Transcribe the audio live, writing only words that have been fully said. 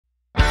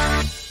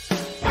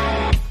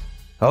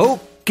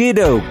Okie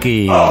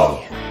dokie.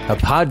 A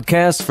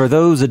podcast for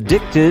those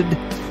addicted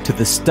to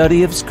the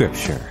study of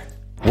Scripture.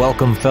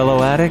 Welcome,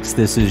 fellow addicts.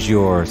 This is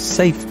your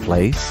safe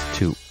place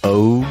to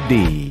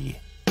OD.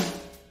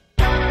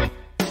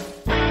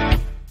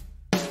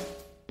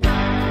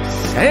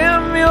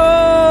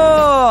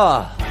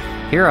 Samuel!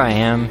 Here I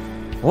am.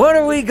 What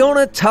are we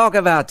going to talk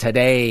about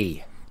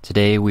today?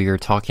 Today we are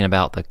talking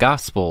about the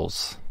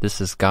Gospels.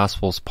 This is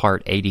Gospels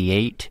part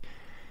 88.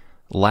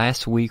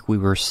 Last week we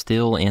were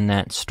still in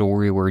that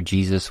story where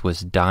Jesus was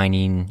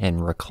dining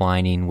and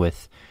reclining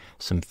with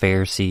some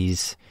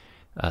Pharisees,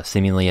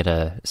 seemingly at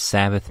a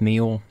Sabbath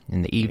meal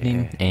in the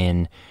evening,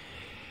 and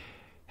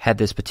had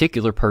this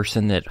particular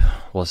person that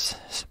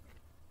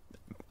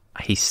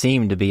he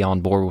seemed to be on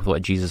board with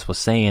what Jesus was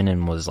saying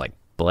and was like,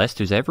 blessed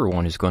is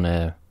everyone who's going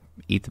to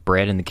eat the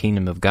bread in the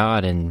kingdom of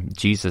God. And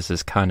Jesus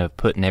is kind of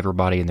putting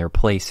everybody in their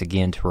place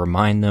again to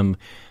remind them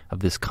of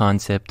this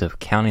concept of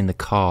counting the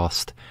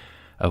cost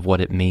of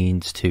what it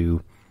means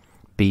to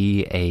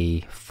be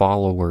a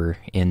follower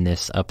in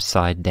this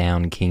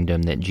upside-down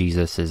kingdom that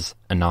Jesus is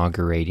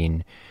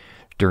inaugurating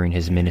during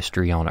his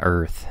ministry on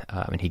earth.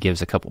 And he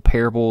gives a couple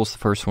parables. The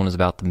first one is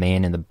about the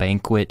man in the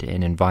banquet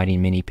and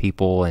inviting many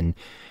people, and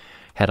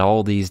had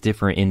all these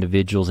different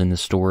individuals in the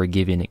story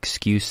giving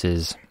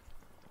excuses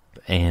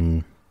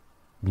and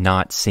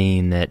not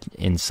seeing that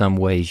in some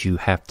ways you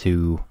have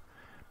to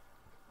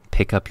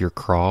pick up your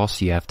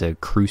cross, you have to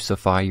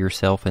crucify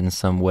yourself in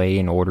some way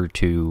in order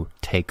to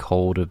take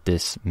hold of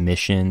this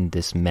mission,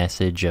 this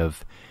message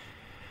of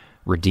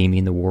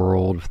redeeming the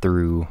world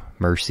through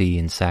mercy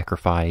and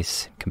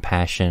sacrifice,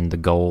 compassion, the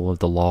goal of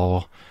the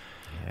law.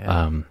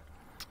 Yeah.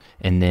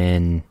 And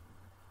then,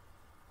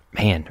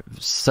 man,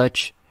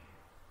 such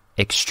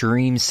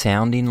extreme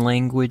sounding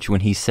language when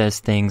he says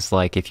things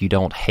like, if you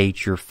don't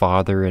hate your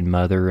father and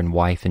mother and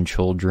wife and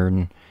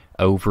children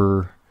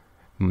over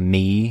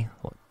me,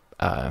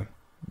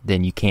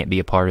 then you can't be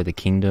a part of the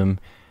kingdom.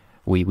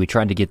 We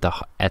tried to get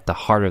at the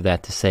heart of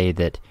that to say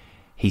that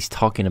he's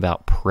talking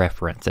about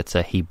preference. It's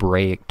a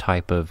Hebraic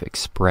type of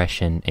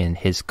expression in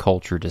his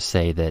culture to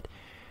say that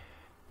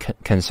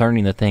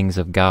concerning the things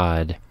of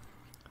God,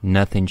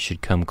 nothing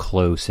should come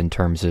close in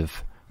terms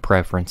of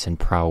preference and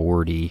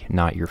priority.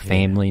 Not your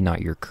family,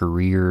 not your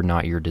career,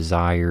 not your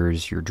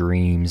desires, your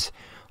dreams.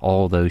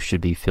 All those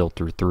should be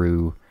filtered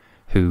through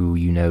who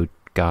you know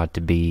God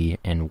to be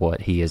and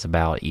what he is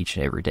about each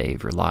and every day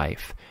of your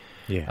life.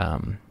 Yeah.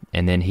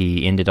 And then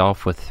he ended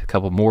off with a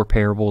couple more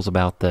parables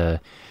about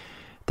the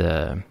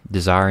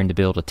desiring to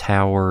build a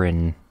tower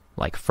and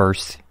like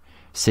first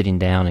sitting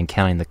down and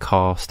counting the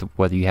cost,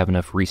 whether you have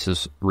enough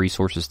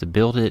resources to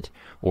build it,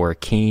 or a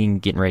king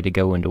getting ready to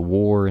go into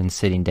war and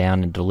sitting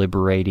down and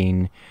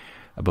deliberating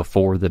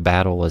before the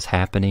battle is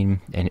happening.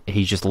 And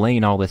he's just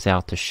laying all this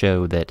out to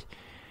show that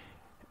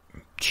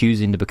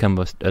choosing to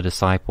become a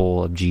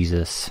disciple of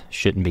Jesus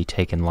shouldn't be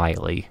taken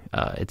lightly.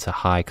 It's a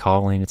high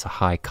calling, it's a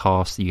high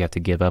cost. You have to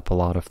give up a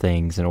lot of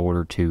things in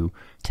order to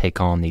take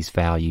on these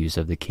values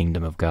of the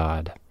kingdom of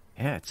God.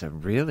 Yeah, it's a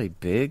really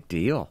big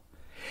deal.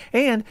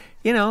 And,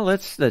 you know,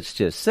 let's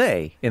just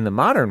say, in the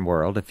modern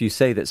world, if you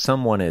say that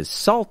someone is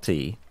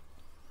salty,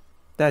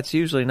 that's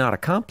usually not a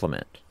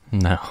compliment.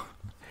 No.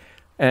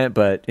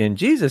 But in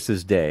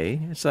Jesus' day,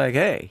 it's like,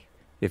 hey,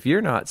 if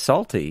you're not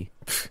salty,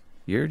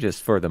 you're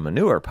just for the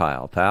manure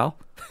pile, pal.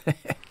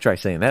 Try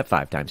saying that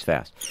 5 times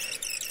fast.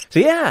 So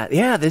yeah,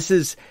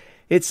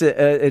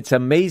 it's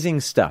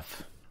amazing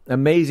stuff.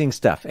 Amazing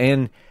stuff.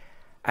 And,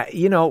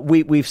 you know,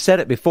 we've said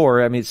it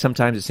before. I mean,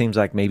 sometimes it seems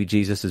like maybe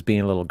Jesus is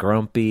being a little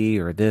grumpy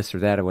or this or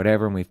that or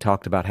whatever. And we've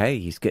talked about, hey,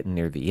 he's getting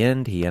near the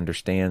end. He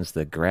understands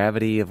the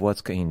gravity of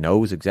he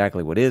knows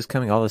exactly what is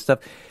coming, all this stuff.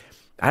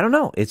 I don't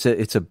know. It's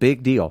a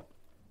big deal.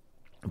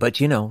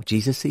 But, you know,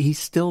 Jesus, he's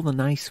still the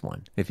nice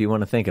one, if you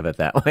want to think of it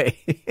that way.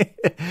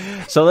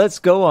 So let's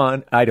go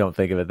on. I don't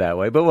think of it that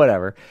way, but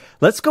whatever.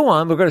 Let's go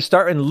on. We're going to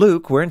start in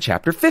Luke. We're in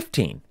chapter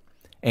 15.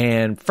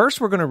 And first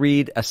we're going to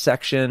read a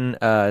section,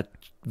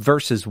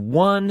 verses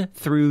 1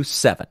 through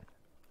 7.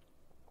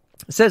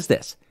 It says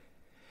this: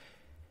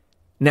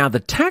 Now the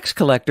tax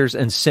collectors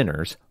and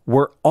sinners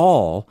were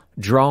all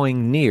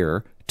drawing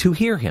near to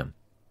hear him.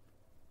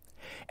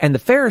 And the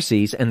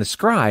Pharisees and the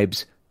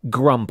scribes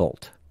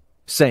grumbled,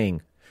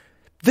 saying,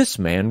 This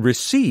man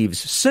receives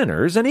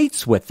sinners and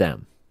eats with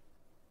them.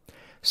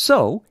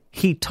 So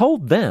he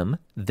told them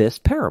this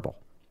parable.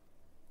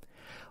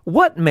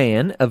 What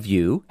man of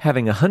you,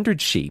 having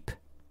 100 sheep,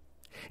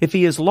 if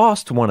he has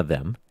lost one of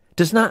them,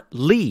 does not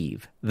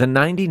leave the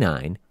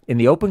 99 in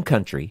the open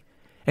country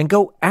and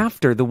go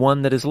after the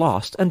one that is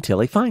lost until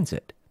he finds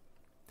it?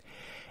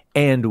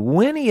 And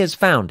when he has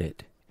found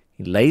it,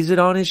 he lays it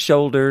on his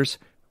shoulders,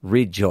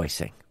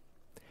 rejoicing.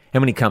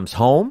 And when he comes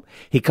home,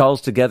 he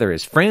calls together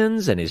his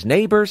friends and his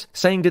neighbors,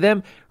 saying to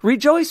them,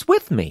 Rejoice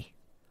with me,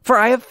 for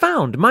I have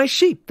found my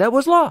sheep that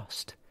was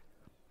lost.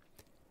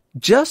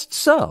 Just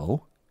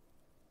so,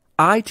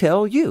 I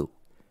tell you,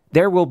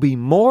 there will be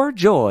more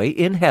joy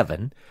in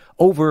heaven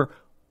over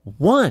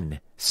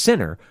one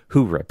sinner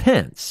who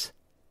repents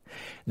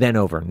than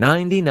over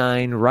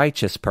 99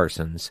 righteous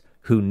persons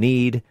who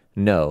need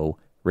no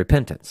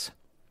repentance.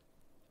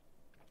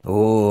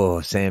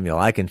 Oh, Samuel,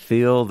 I can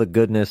feel the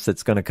goodness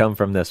that's going to come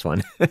from this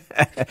one.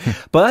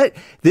 But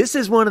this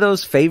is one of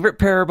those favorite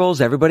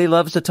parables. Everybody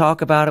loves to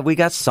talk about it. We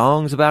got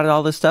songs about it,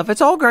 all this stuff.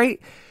 It's all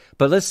great.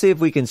 But let's see if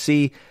we can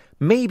see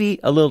maybe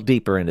a little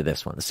deeper into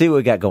this one. Let's see what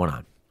we got going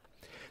on.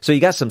 So you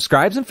got some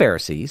scribes and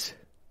Pharisees.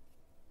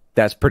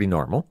 That's pretty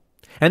normal.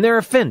 And they're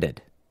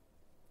offended.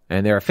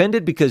 And they're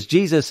offended because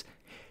Jesus,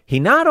 he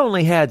not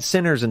only had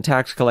sinners and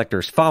tax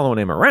collectors following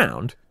him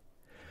around,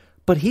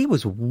 but he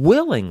was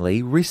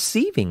willingly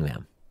receiving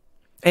them.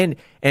 And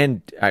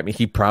I mean,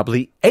 he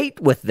probably ate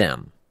with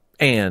them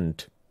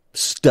and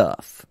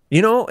stuff.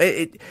 You know,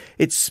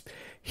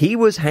 he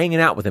was hanging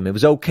out with them. It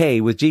was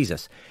okay with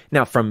Jesus.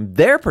 Now, from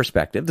their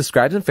perspective, the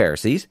scribes and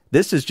Pharisees,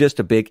 this is just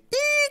a big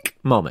eek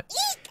moment.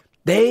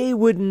 They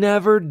would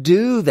never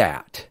do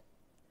that.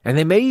 And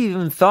they may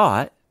have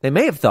thought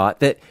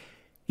that,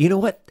 you know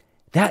what,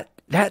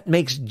 that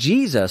makes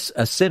Jesus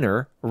a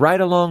sinner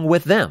right along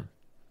with them.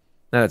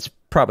 Now, that's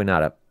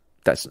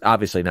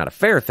obviously not a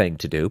fair thing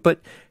to do, but,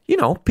 you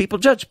know, people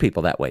judge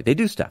people that way. They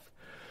do stuff.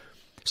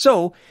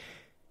 So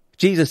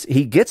Jesus,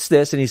 he gets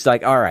this and he's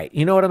like, all right,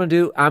 you know what I'm going to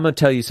do? I'm going to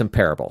tell you some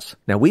parables.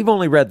 Now, we've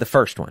only read the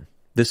first one.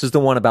 This is the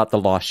one about the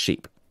lost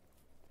sheep.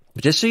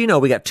 But just so you know,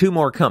 we got two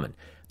more coming,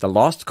 the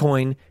lost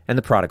coin and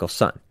the prodigal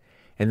son.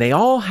 And they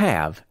all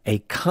have a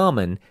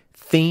common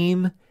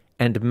theme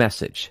and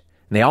message.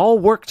 And they all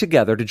work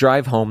together to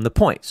drive home the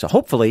point. So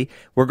hopefully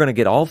we're going to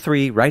get all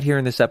three right here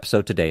in this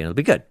episode today, and it'll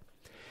be good.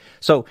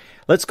 So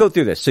let's go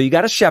through this. So you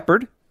got a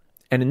shepherd,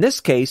 and in this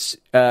case,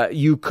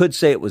 you could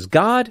say it was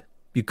God.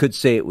 You could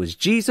say it was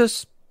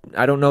Jesus.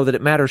 I don't know that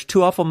it matters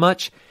too awful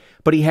much,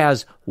 but he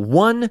has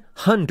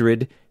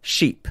 100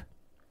 sheep.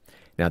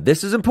 Now,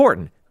 this is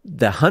important.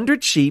 The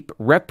 100 sheep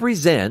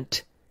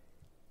represent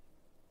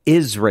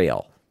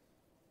Israel.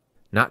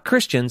 Not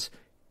Christians,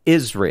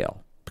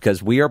 Israel.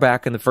 Because we are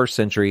back in the first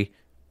century.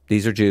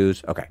 These are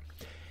Jews. Okay.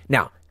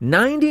 Now,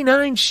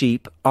 99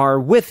 sheep are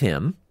with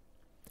him.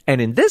 And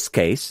in this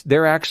case,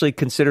 they're actually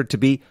considered to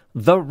be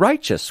the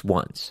righteous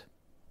ones.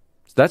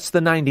 So that's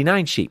the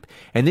 99 sheep.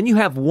 And then you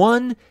have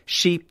one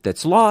sheep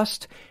that's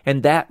lost,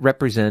 and that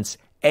represents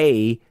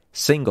a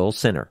single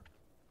sinner.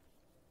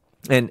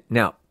 And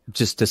now,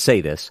 just to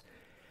say this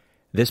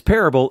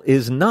parable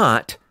is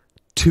not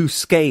to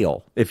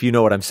scale, if you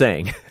know what I'm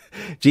saying.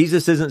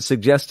 Jesus isn't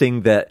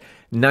suggesting that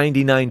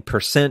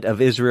 99%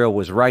 of Israel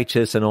was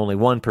righteous and only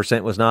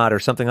 1% was not, or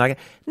something like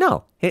that.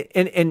 No,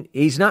 and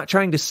he's not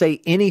trying to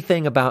say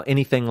anything about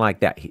anything like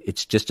that.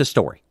 It's just a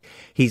story.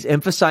 He's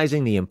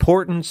emphasizing the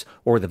importance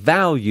or the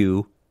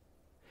value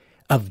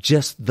of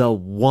just the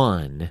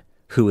one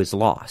who is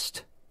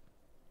lost.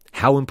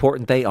 How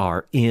important they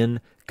are in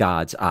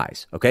God's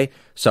eyes. Okay?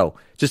 So,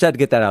 just had to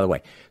get that out of the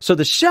way. So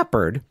the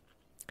shepherd,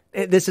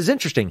 this is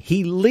interesting.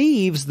 He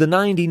leaves the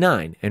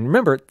 99. And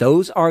remember,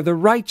 those are the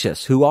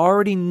righteous who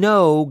already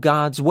know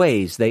God's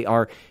ways. They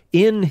are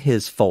in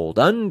his fold,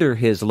 under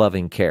his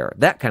loving care,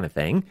 that kind of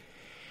thing.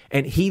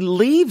 And he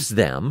leaves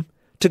them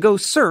to go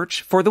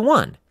search for the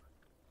one.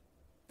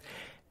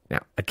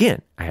 Now,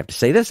 again, I have to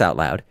say this out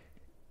loud.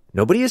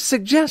 Nobody is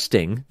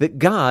suggesting that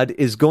God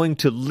is going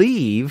to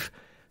leave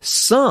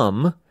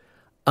some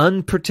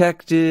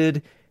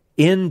unprotected,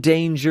 in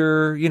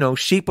danger,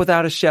 sheep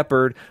without a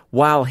shepherd,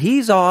 while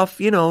he's off,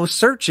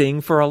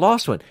 searching for a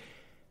lost one.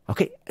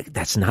 Okay,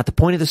 that's not the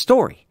point of the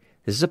story.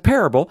 This is a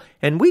parable,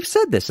 and we've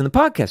said this in the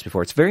podcast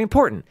before. It's very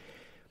important.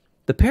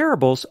 The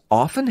parables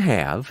often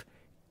have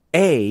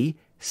a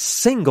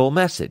single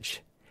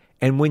message.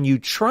 And when you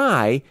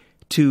try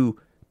to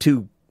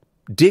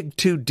dig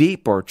too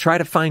deep or try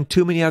to find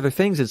too many other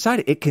things inside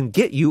it, it can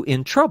get you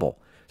in trouble.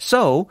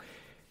 So,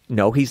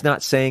 no, he's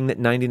not saying that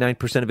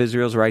 99% of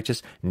Israel is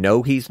righteous.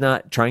 No, he's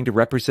not trying to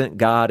represent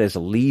God as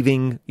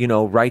leaving,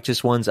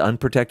 righteous ones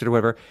unprotected or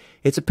whatever.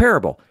 It's a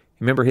parable.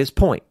 Remember his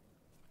point.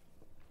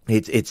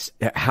 It's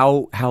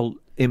how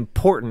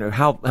important or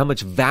how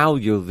much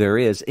value there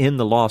is in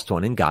the lost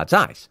one in God's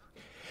eyes.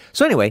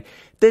 So anyway,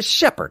 this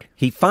shepherd,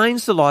 he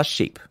finds the lost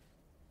sheep.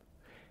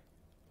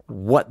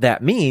 What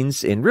that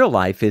means in real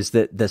life is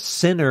that the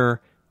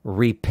sinner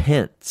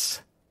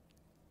repents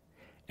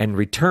and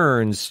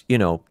returns,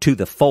 to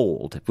the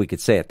fold, if we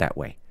could say it that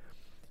way.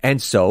 And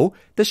so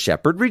the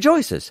shepherd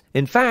rejoices.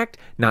 In fact,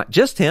 not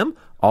just him,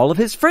 all of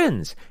his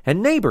friends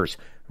and neighbors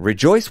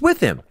rejoice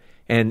with him.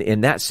 And in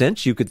that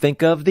sense, you could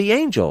think of the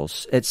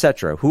angels,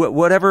 etc.,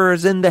 whatever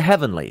is in the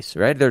heavenlies,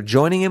 right? They're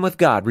joining in with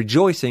God,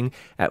 rejoicing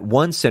at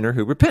one sinner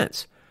who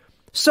repents.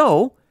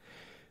 So,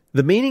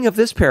 the meaning of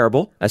this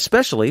parable,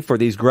 especially for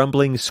these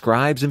grumbling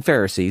scribes and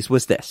Pharisees,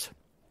 was this.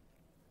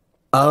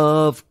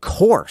 Of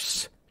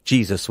course,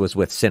 Jesus was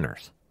with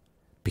sinners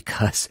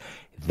because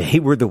they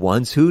were the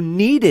ones who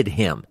needed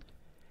him.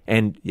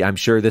 And I'm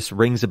sure this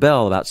rings a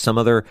bell about some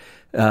other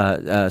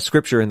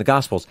scripture in the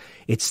Gospels.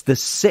 It's the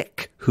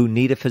sick who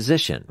need a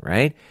physician,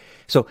 right?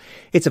 So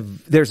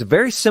there's a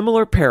very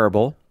similar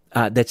parable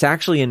that's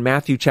actually in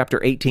Matthew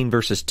chapter 18,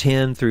 verses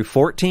 10 through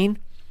 14.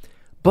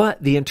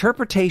 But the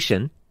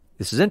interpretation,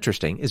 this is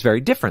interesting, is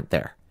very different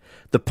there.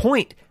 The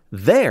point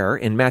there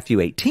in Matthew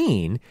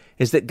 18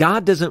 is that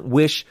God doesn't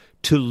wish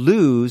to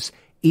lose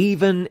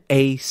even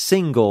a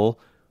single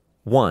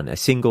one, a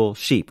single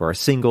sheep or a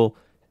single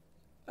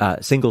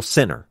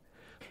sinner.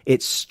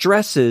 It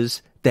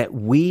stresses that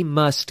we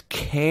must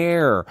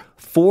care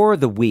for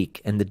the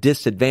weak and the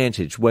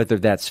disadvantaged, whether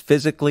that's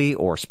physically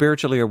or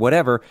spiritually or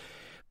whatever.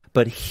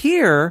 But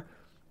here,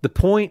 the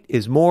point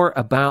is more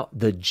about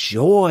the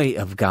joy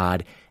of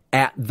God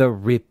at the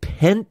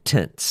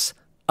repentance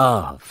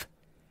of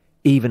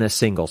even a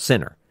single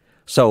sinner.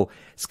 So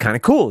it's kind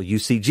of cool. You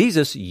see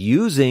Jesus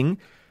using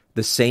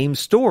the same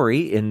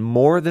story in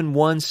more than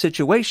one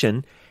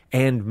situation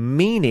and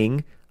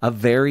meaning a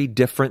very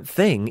different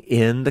thing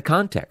in the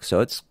context.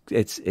 So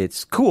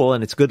it's cool,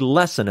 and it's a good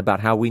lesson about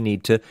how we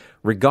need to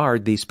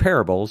regard these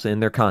parables in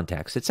their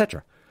context,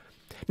 etc.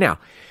 Now,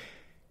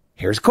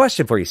 here's a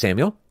question for you,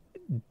 Samuel.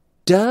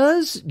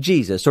 Does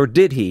Jesus, or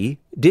did he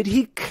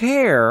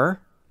care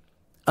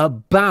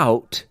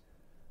about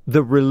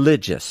the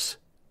religious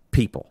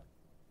people?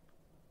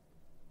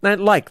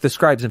 Like the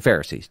scribes and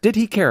Pharisees. Did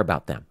he care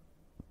about them?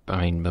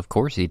 I mean, of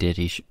course he did.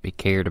 He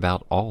cared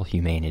about all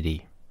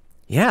humanity.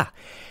 Yeah.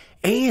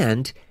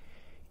 And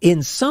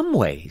in some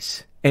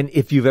ways, and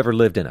if you've ever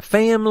lived in a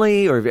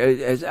family or,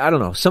 I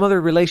don't know, some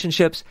other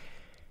relationships,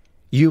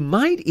 you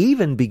might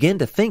even begin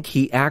to think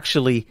he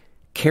actually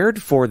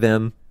cared for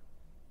them,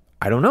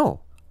 I don't know,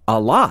 a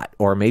lot,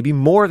 or maybe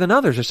more than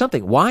others or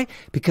something. Why?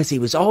 Because he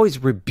was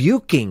always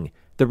rebuking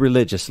the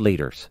religious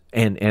leaders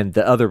and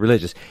the other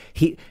religious.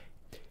 He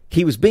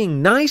was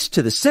being nice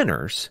to the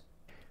sinners,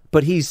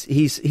 but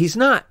he's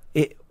not.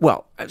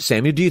 Well,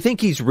 Samuel, do you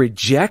think he's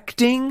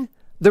rejecting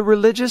the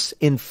religious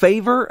in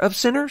favor of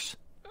sinners?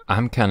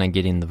 I'm kind of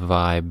getting the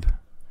vibe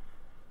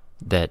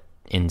that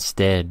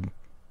instead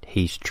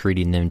he's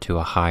treating them to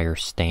a higher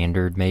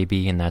standard,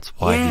 maybe, and that's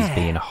why he's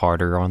being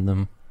harder on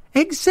them.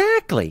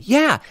 Exactly,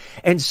 yeah.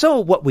 And so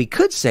what we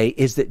could say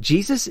is that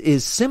Jesus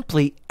is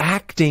simply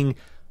acting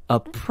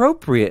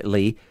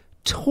appropriately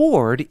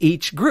toward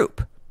each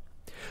group.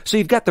 So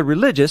you've got the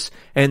religious,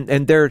 and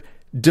they're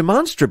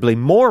demonstrably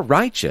more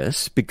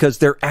righteous because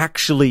they're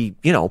actually,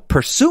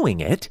 pursuing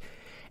it.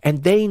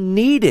 And they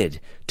needed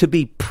to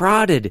be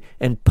prodded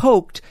and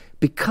poked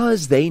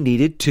because they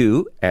needed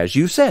to, as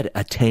you said,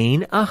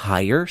 attain a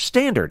higher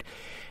standard.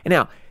 And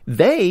now,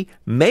 they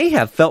may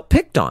have felt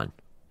picked on.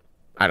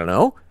 I don't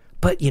know.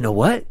 But you know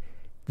what?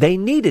 They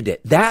needed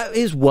it. That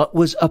is what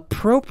was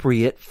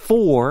appropriate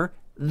for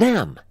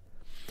them.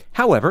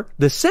 However,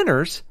 the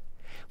sinners,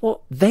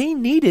 well, they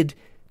needed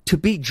to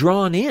be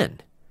drawn in.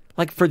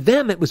 Like for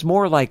them, it was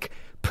more like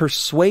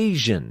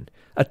persuasion,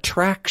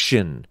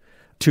 attraction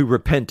to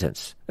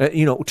repentance,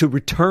 to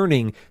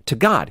returning to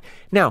God.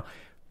 Now,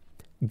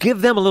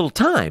 give them a little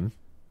time,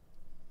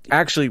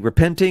 actually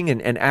repenting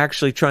and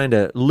actually trying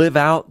to live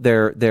out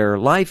their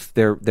life,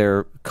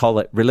 their call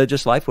it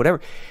religious life,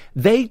 whatever.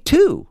 They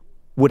too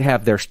would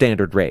have their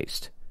standard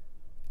raised.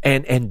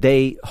 And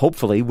they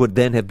hopefully would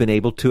then have been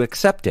able to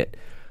accept it.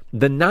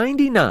 The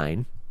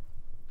 99,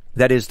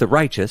 that is the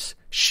righteous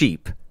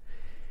sheep,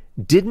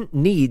 didn't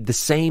need the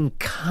same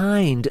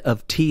kind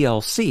of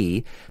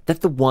TLC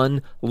that the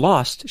one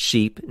lost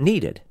sheep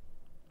needed.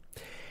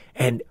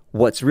 And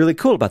what's really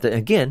cool about that,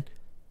 again,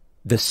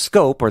 the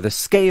scope or the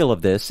scale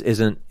of this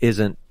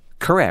isn't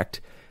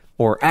correct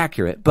or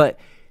accurate, but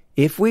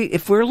if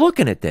we're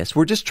looking at this,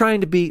 we're just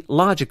trying to be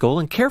logical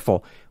and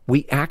careful.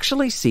 We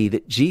actually see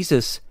that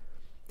Jesus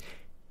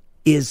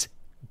is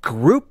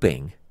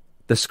grouping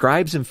the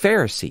scribes and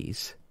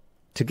Pharisees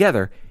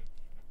together,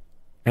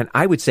 and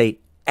I would say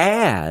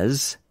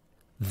as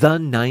the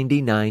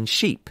 99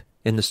 sheep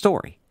in the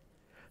story.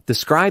 The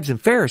scribes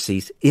and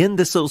Pharisees in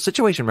this little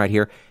situation right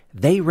here,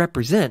 they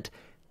represent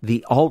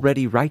the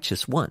already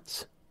righteous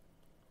ones,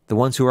 the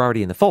ones who are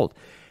already in the fold.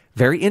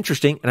 Very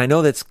interesting, and I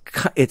know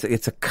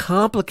it's a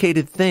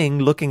complicated thing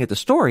looking at the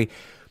story,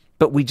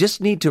 but we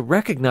just need to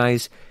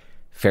recognize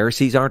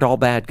Pharisees aren't all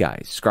bad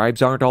guys.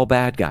 Scribes aren't all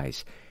bad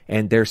guys.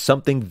 And there's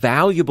something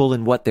valuable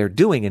in what they're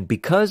doing, and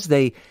because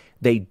they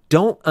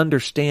don't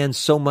understand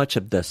so much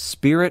of the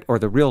spirit or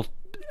the real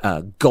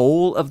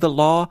goal of the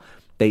law.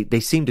 They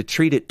seem to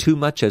treat it too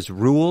much as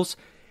rules.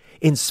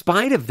 In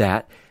spite of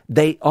that,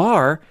 they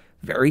are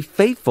very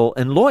faithful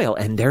and loyal,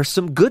 and there's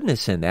some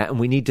goodness in that, and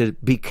we need to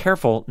be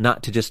careful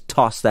not to just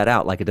toss that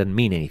out like it doesn't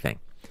mean anything.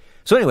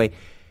 So anyway,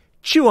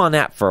 chew on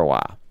that for a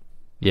while.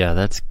 Yeah,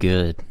 that's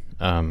good.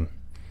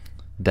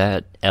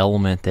 That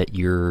element that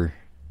you're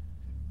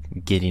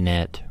getting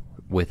at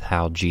with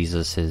how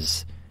Jesus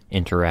is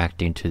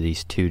interacting to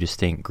these two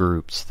distinct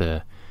groups,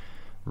 the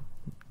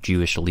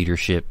Jewish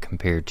leadership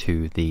compared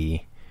to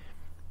the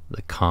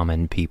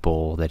common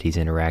people that he's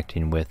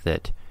interacting with,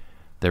 that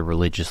the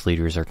religious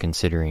leaders are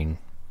considering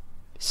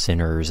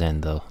sinners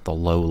and the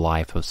low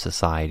life of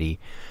society.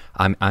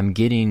 I'm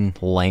getting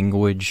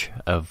language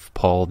of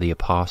Paul the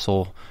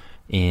Apostle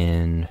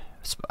in.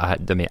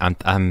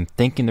 I'm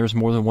thinking there's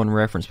more than one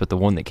reference, but the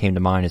one that came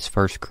to mind is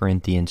 1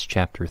 Corinthians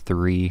chapter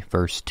 3,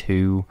 verse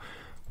 2,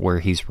 where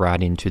he's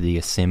writing to the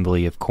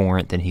assembly of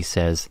Corinth, and he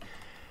says,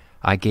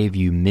 I gave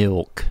you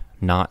milk,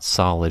 not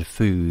solid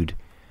food,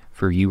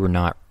 for you were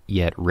not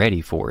yet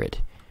ready for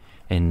it.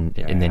 And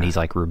then he's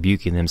like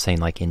rebuking them, saying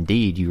like,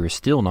 indeed, you are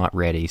still not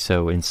ready.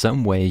 So in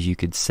some ways you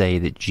could say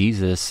that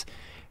Jesus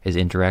is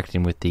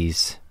interacting with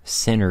these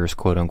sinners,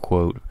 quote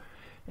unquote,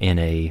 in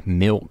a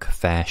milk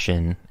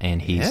fashion,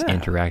 and he's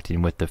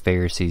interacting with the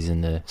Pharisees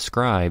and the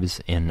scribes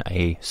in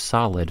a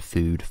solid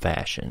food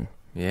fashion.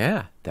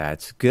 Yeah,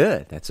 that's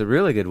good. That's a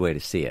really good way to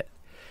see it.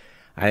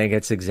 I think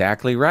that's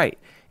exactly right.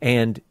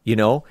 And,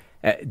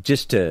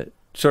 just to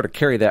sort of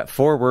carry that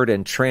forward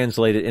and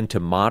translate it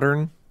into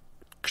modern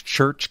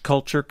church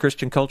culture,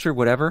 Christian culture,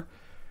 whatever.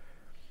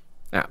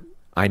 Now,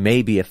 I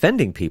may be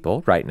offending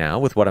people right now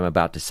with what I'm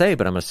about to say,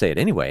 but I'm going to say it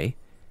anyway.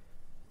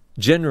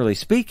 Generally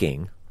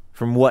speaking,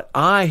 from what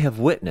I have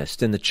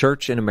witnessed in the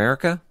church in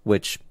America,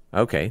 which,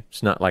 okay,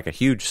 it's not like a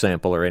huge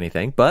sample or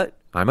anything, but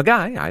I'm a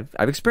guy.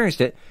 I've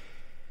experienced it.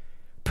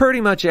 Pretty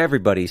much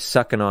everybody's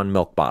sucking on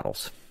milk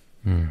bottles.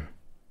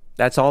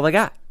 That's all they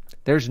got.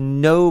 There's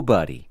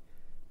nobody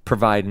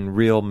providing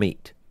real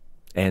meat.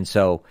 And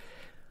so,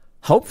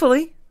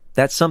 hopefully,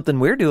 that's something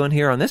we're doing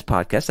here on this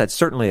podcast. That's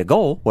certainly a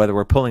goal, whether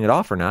we're pulling it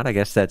off or not. I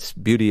guess that's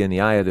beauty in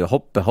the eye of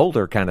the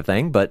beholder kind of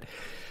thing. But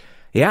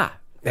yeah,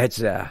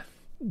 it's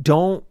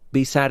don't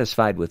be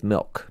satisfied with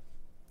milk.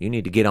 You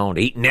need to get on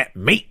to eating that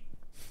meat.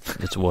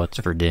 It's what's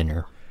for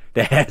dinner.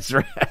 That's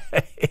right.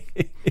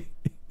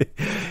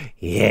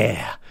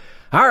 Yeah.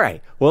 All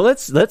right. Well,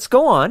 let's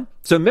go on.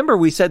 So remember,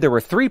 we said there were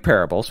 3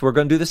 parables. We're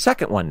going to do the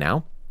second one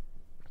now.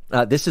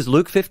 This is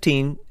Luke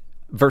 15,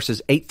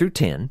 verses 8 through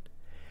 10.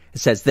 It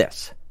says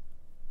this.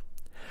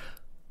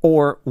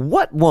 Or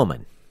what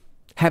woman,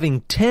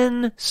 having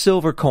 10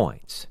 silver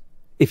coins,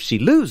 if she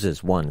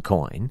loses 1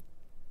 coin,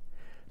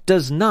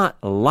 does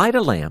not light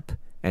a lamp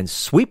and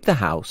sweep the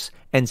house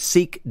and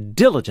seek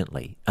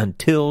diligently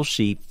until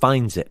she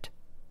finds it?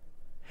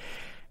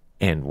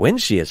 And when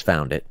she has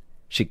found it,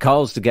 she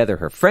calls together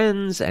her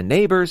friends and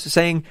neighbors,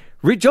 saying,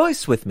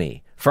 Rejoice with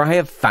me, for I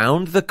have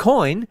found the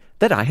coin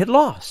that I had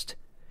lost.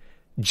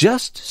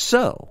 Just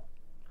so,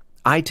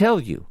 I tell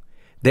you,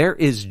 there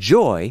is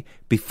joy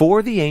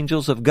before the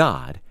angels of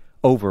God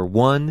over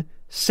one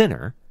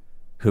sinner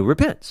who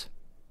repents.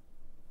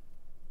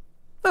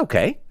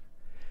 Okay.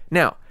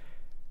 Now,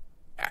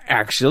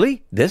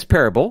 actually, this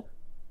parable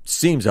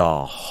seems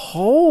a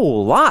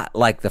whole lot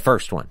like the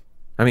first one.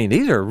 I mean,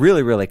 these are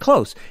really, really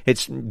close.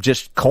 It's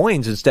just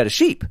coins instead of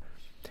sheep.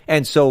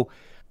 And so,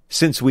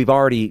 since we've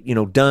already,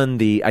 done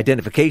the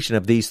identification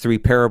of these 3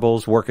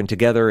 parables working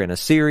together in a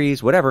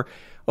series, whatever,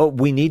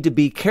 we need to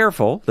be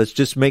careful. Let's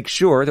just make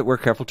sure that we're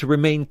careful to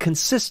remain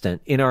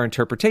consistent in our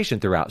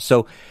interpretation throughout.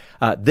 So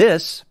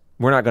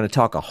we're not going to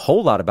talk a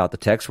whole lot about the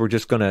text. We're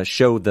just going to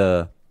show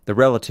the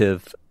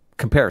relative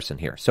comparison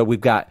here. So we've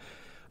got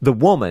the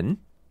woman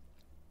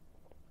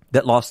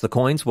that lost the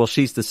coins. Well,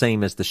 she's the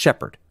same as the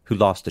shepherd who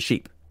lost a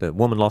sheep. The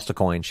woman lost a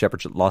coin,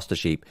 shepherd lost a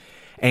sheep,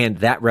 and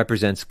that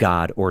represents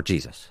God or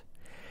Jesus.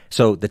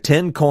 So the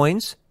 10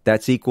 coins,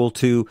 that's equal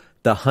to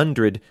the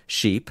 100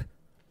 sheep,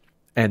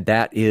 and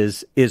that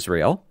is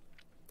Israel.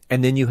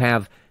 And then you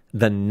have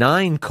the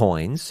 9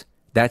 coins,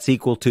 that's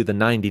equal to the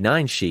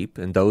 99 sheep,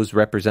 and those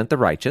represent the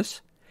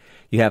righteous.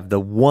 You have the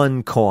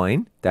 1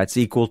 coin, that's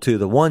equal to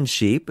the 1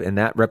 sheep, and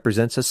that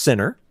represents a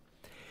sinner.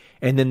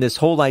 And then this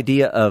whole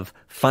idea of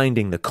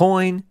finding the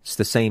coin, it's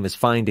the same as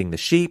finding the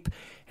sheep,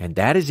 and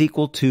that is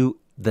equal to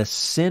the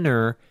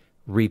sinner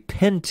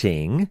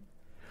repenting.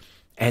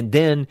 And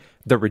then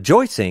the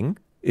rejoicing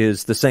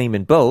is the same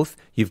in both.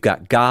 You've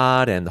got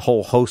God and the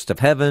whole host of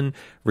heaven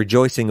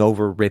rejoicing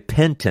over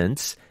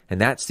repentance,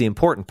 and that's the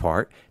important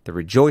part. The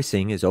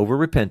rejoicing is over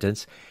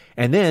repentance.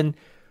 And then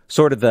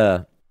sort of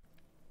the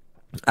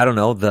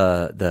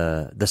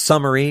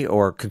summary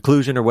or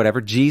conclusion or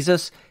whatever,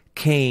 Jesus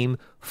came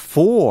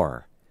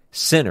for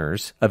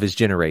sinners of his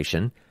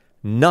generation,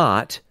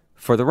 not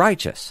for the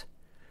righteous.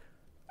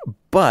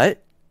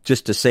 But,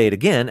 just to say it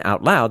again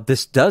out loud,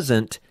 this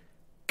doesn't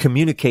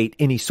communicate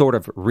any sort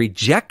of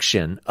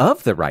rejection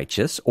of the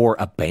righteous or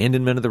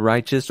abandonment of the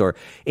righteous or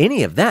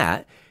any of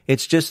that.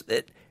 It's just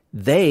that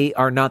they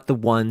are not the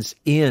ones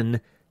in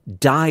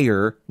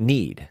dire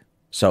need.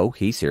 So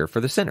he's here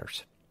for the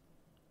sinners.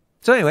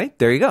 So anyway,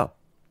 there you go.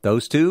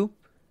 Those 2,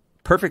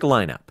 perfect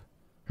lineup.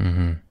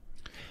 Mm-hmm.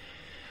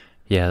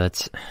 Yeah,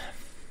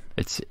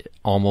 it's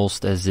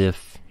almost as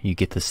if you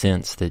get the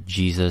sense that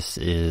Jesus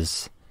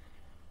is,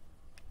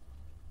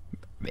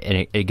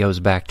 and it goes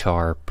back to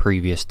our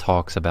previous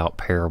talks about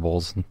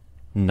parables,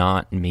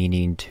 not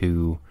meaning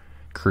to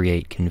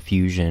create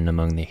confusion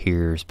among the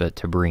hearers, but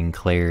to bring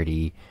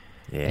clarity,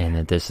 and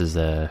that this is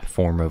a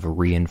form of a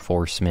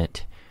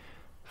reinforcement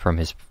from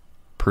his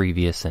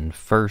previous and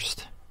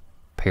first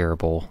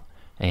parable.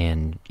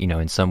 And,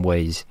 in some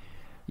ways,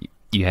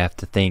 you have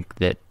to think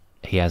that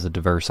he has a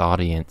diverse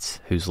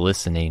audience who's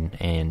listening,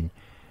 and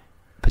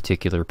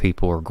particular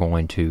people are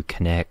going to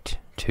connect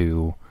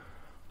to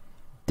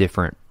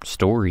different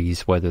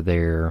stories, whether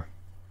they're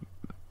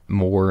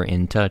more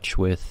in touch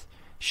with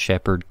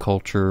shepherd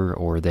culture,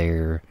 or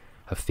they're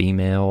a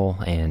female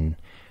and,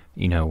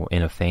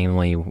 in a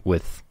family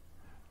with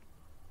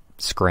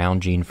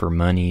scrounging for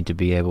money to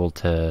be able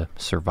to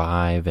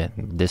survive, and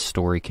this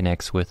story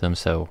connects with them.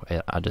 So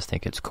I just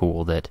think it's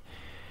cool that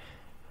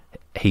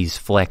he's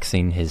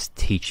flexing his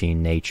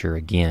teaching nature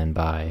again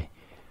by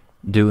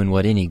doing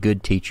what any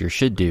good teacher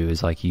should do,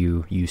 is like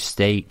you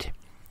state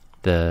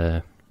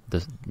the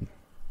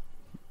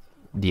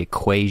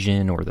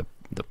equation or the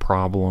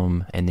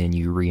problem, and then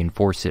you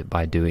reinforce it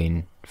by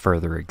doing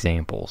further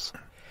examples.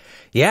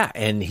 Yeah,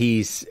 and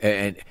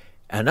and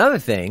another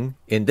thing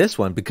in this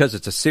one, because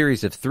it's a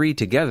series of 3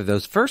 together,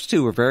 those first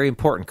 2 were very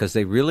important because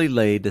they really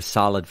laid a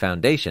solid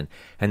foundation.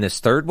 And this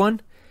third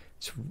one,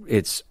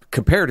 it's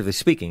comparatively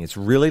speaking, it's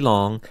really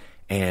long,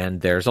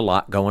 and there's a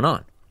lot going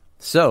on.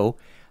 So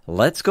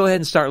let's go ahead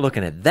and start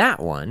looking at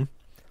that one.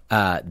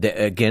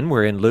 Again,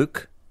 we're in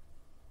Luke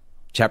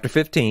chapter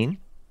 15,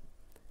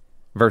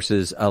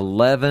 verses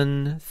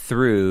 11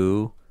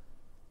 through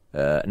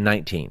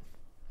 19.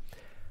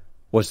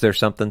 Was there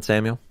something,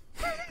 Samuel?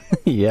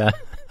 Yeah.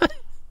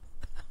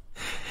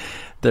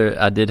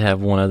 I did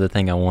have one other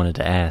thing I wanted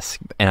to ask,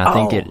 and I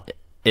think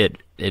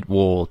it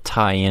will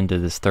tie into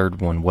this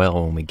third one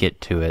well when we get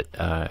to it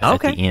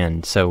at the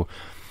end. So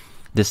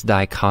this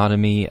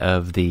dichotomy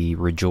of the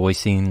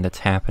rejoicing that's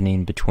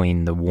happening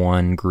between the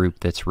one group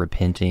that's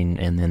repenting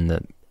and then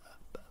the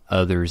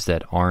others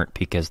that aren't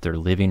because they're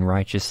living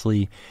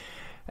righteously,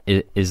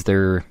 is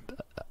there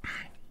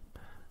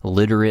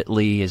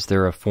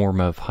a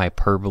form of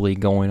hyperbole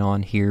going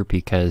on here?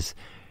 Because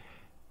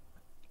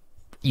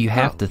you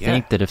have to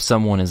think that if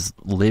someone is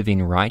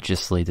living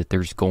righteously, that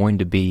there's going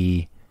to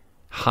be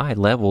high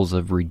levels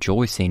of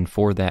rejoicing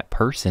for that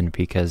person,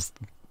 because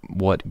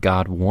what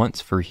God wants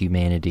for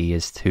humanity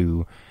is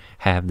to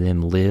have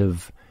them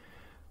live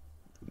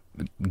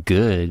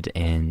good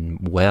and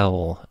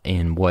well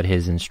in what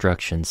his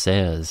instruction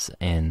says.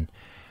 And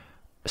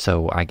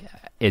so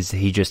is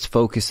he just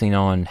focusing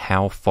on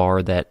how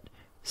far that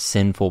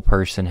sinful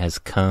person has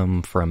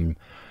come from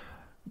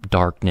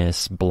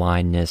darkness,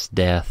 blindness,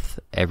 death,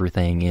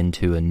 everything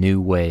into a new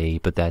way,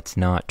 but that's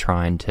not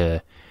trying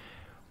to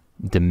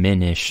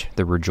diminish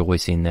the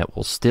rejoicing that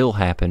will still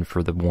happen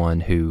for the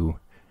one who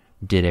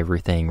did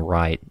everything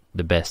right,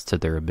 the best to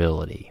their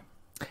ability?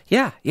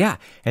 Yeah.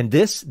 And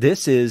this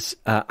is,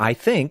 I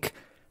think,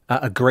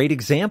 a great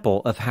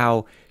example of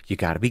how you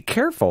got to be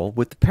careful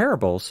with the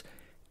parables.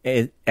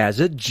 As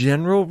a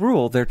general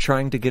rule, they're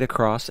trying to get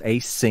across a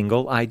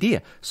single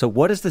idea. So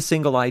what is the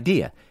single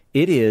idea?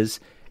 It is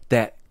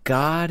that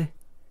God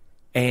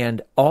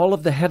and all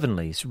of the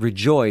heavenlies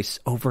rejoice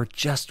over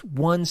just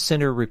one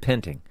sinner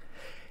repenting.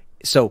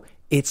 So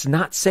it's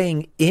not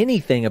saying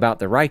anything about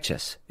the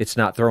righteous. It's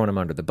not throwing them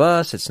under the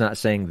bus. It's not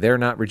saying they're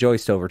not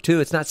rejoiced over too.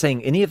 It's not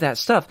saying any of that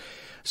stuff.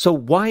 So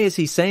why is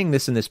he saying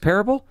this in this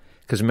parable?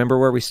 Because remember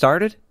where we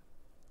started?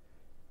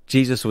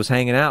 Jesus was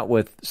hanging out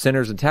with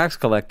sinners and tax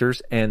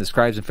collectors, and the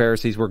scribes and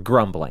Pharisees were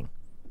grumbling.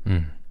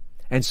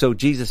 And so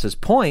Jesus'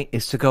 point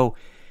is to go,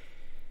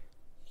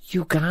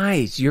 you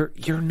guys, you're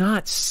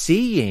not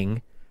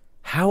seeing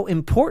how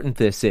important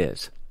this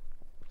is.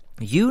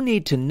 You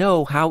need to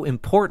know how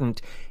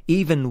important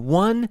even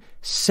one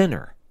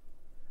sinner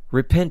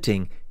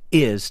repenting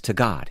is to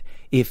God.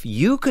 If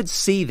you could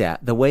see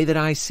that the way that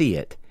I see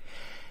it,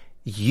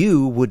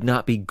 you would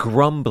not be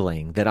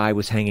grumbling that I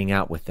was hanging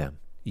out with them.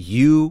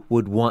 You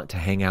would want to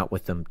hang out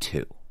with them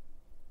too.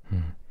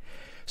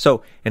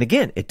 So, and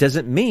again, it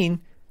doesn't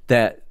mean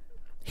that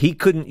he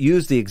couldn't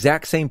use the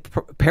exact same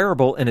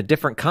parable in a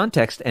different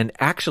context and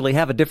actually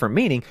have a different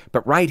meaning,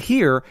 but right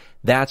here,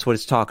 that's what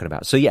it's talking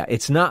about. So yeah,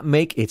 it's not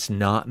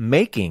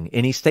making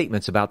any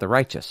statements about the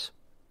righteous.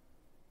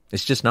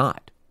 It's just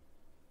not.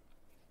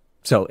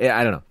 So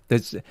I don't know.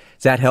 Does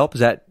that help?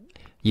 Is that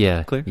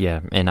clear?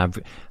 Yeah, and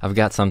I've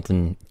got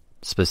something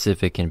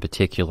specific in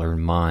particular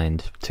in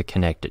mind to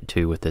connect it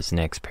to with this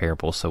next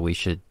parable, so we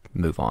should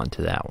move on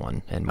to that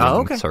one, and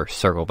we can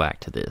circle back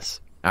to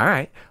this. All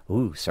right.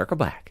 Ooh, circle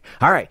back.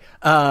 All right.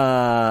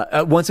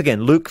 Once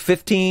again, Luke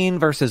 15,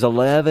 verses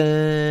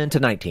 11 to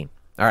 19.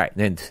 All right.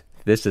 And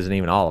this isn't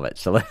even all of it,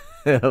 so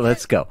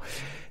let's go. It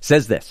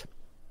says this.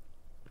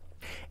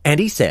 And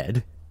he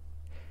said,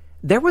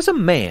 there was a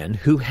man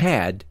who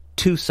had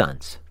 2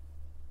 sons.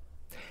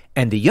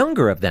 And the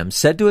younger of them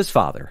said to his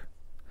father,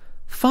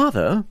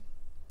 Father,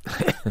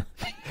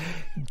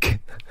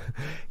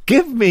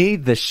 give me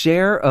the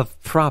share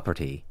of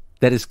property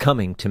that is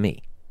coming to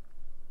me.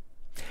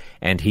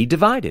 And he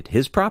divided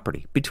his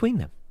property between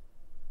them.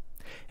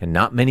 And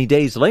not many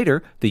days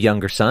later, the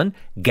younger son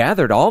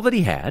gathered all that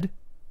he had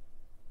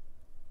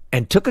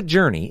and took a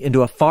journey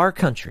into a far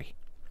country.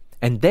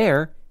 And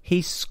there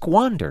he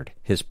squandered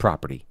his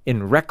property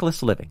in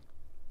reckless living.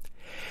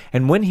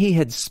 And when he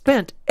had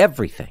spent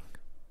everything,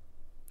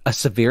 a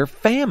severe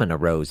famine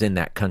arose in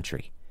that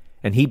country,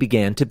 and he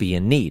began to be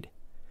in need.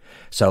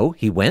 So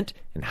he went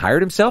and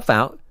hired himself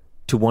out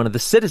to one of the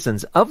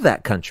citizens of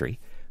that country,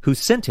 who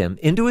sent him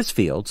into his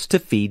fields to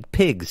feed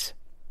pigs.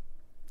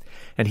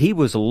 And he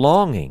was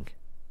longing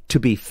to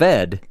be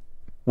fed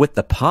with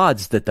the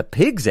pods that the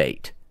pigs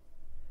ate,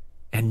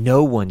 and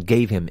no one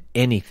gave him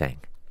anything.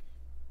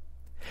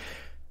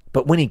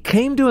 But when he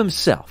came to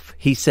himself,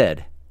 he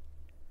said,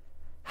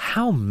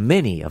 'How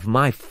many of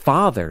my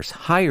father's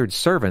hired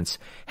servants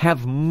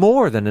have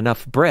more than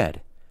enough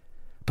bread,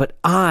 but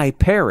I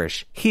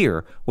perish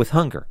here with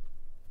hunger?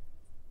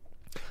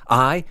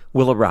 I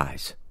will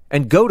arise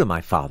and go to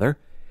my father,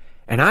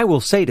 and I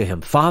will say to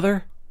him,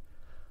 Father,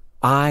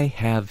 I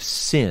have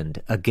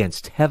sinned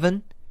against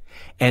heaven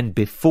and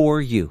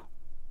before you.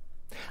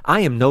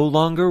 I am no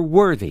longer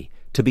worthy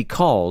to be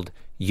called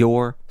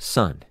your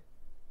son.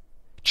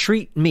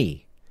 Treat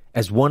me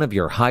as one of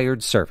your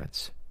hired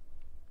servants.'"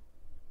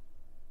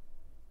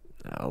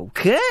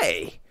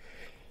 Okay.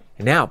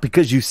 Now,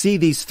 because you see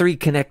these three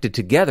connected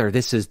together,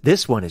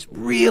 this one is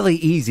really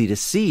easy to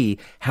see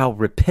how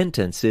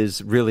repentance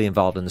is really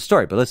involved in the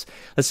story. But let's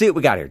see what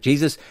we got here.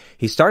 Jesus,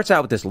 he starts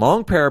out with this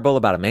long parable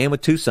about a man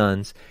with two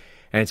sons,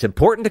 and it's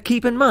important to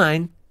keep in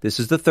mind, this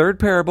is the third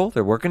parable.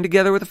 They're working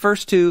together with the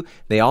first two.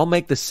 They all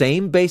make the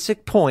same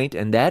basic point,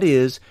 and that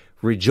is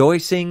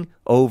rejoicing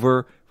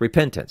over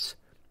repentance.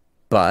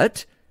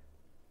 But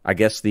I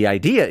guess the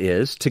idea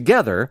is,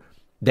 together,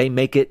 they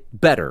make it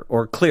better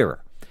or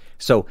clearer.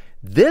 So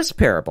this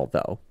parable,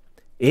 though,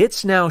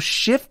 it's now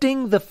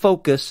shifting the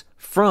focus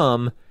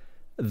from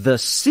the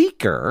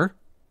seeker,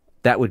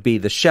 that would be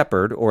the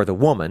shepherd or the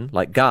woman,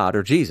 like God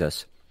or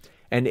Jesus,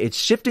 and it's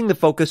shifting the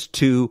focus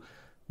to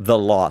the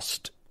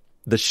lost,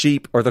 the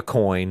sheep or the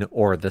coin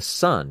or the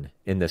son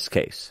in this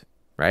case,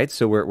 right?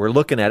 So we're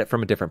looking at it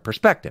from a different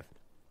perspective.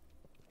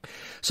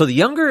 So the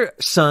younger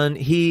son,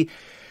 he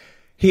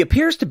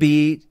appears to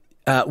be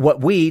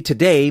what we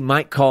today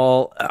might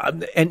call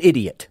an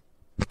idiot.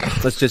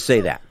 Let's just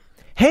say that.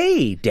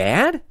 "Hey,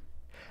 Dad,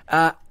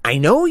 I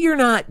know you're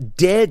not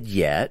dead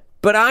yet,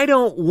 but I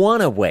don't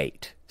want to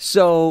wait.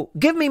 So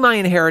give me my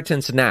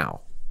inheritance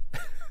now."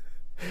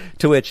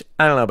 To which,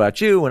 I don't know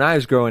about you, when I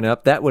was growing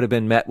up, that would have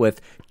been met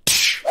with,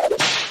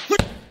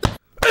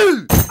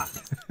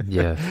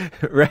 Yeah.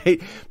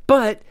 right?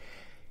 But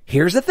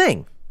here's the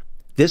thing.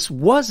 This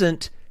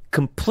wasn't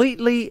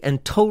completely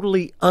and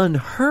totally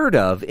unheard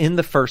of in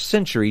the first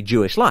century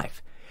Jewish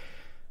life.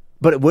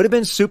 But it would have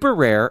been super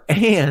rare,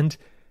 and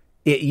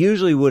it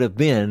usually would have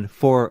been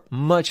for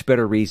much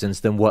better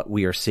reasons than what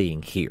we are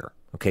seeing here.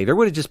 Okay, there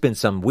would have just been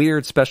some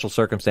weird special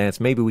circumstance.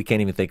 Maybe we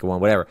can't even think of one,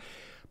 whatever.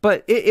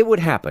 But it would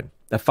happen.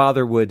 A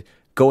father would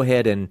go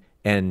ahead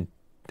and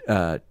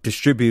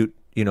distribute,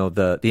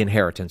 the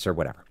inheritance or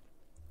whatever.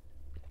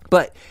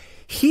 But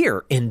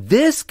here, in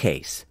this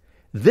case,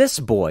 this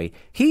boy,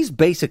 he's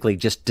basically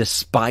just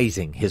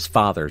despising his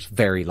father's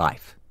very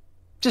life.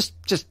 Just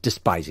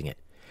despising it.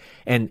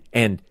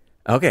 And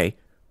okay,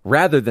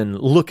 rather than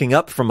looking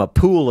up from a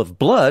pool of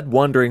blood,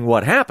 wondering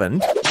what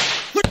happened,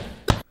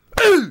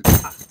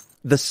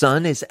 the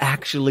son is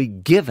actually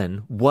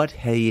given what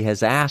he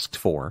has asked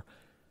for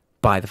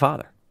by the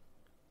father.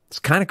 It's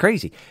kind of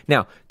crazy.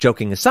 Now,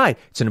 joking aside,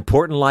 it's an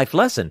important life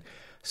lesson.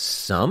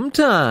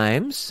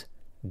 Sometimes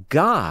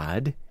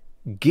God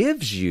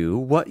gives you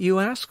what you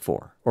ask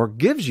for, or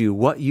gives you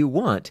what you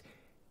want,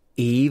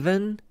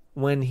 even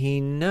when he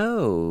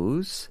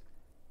knows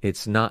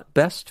it's not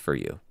best for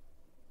you.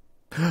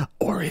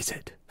 Or is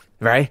it?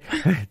 Right?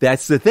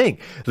 That's the thing.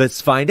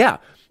 Let's find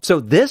out. So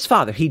this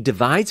father, he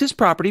divides his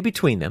property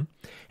between them,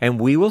 and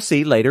we will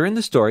see later in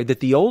the story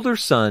that the older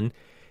son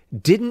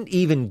didn't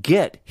even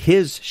get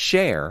his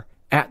share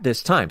at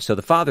this time. So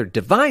the father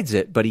divides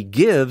it, but he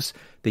gives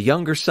the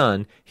younger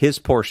son his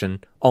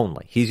portion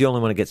only. He's the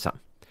only one who gets some.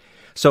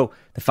 So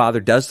the father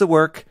does the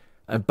work.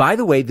 By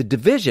the way, the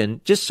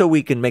division, just so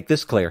we can make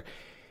this clear,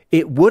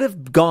 it would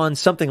have gone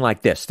something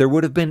like this. There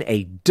would have been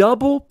a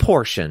double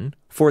portion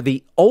for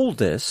the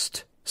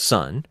oldest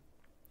son,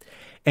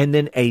 and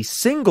then a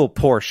single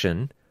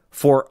portion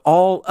for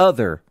all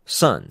other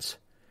sons.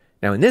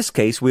 Now, in this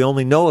case, we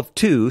only know of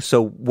two,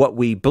 so what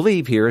we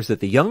believe here is that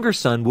the younger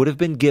son would have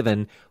been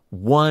given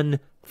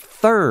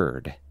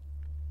 1/3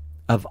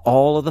 of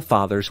all of the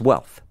father's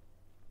wealth.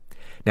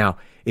 Now,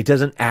 it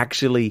doesn't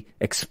actually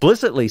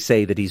explicitly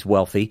say that he's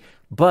wealthy,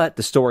 but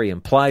the story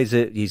implies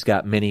it. He's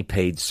got many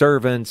paid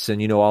servants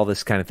and, all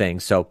this kind of thing.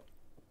 So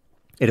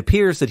it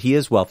appears that he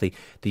is wealthy.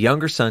 The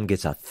younger son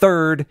gets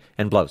 1/3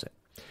 and blows it.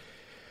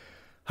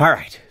 All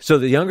right. So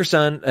the younger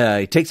son,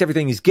 he takes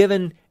everything he's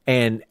given,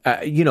 and,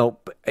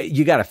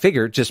 you got to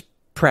figure just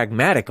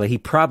pragmatically, he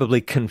probably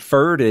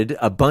converted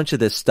a bunch of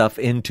this stuff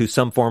into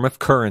some form of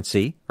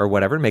currency or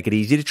whatever, to make it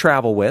easy to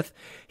travel with.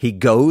 He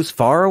goes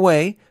far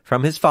away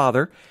from his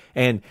father.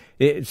 And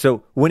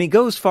so when he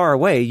goes far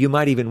away, you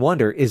might even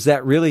wonder, is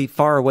that really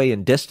far away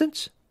in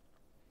distance?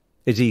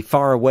 Is he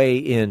far away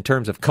in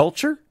terms of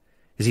culture?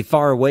 Is he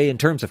far away in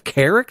terms of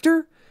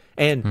character?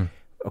 And,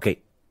 okay,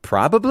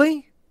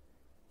 probably.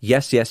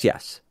 Yes.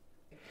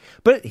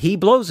 But he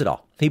blows it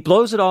all. He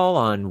blows it all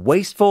on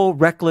wasteful,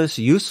 reckless,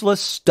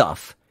 useless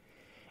stuff,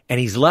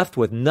 and he's left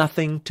with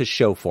nothing to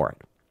show for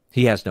it.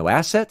 He has no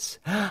assets,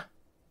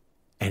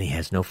 and he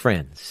has no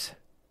friends.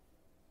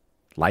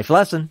 Life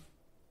lesson.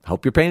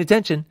 Hope you're paying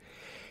attention.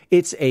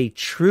 It's a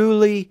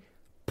truly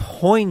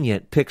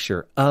poignant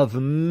picture of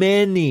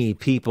many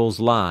people's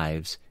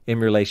lives in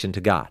relation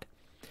to God.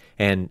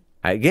 And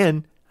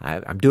again,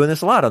 I'm doing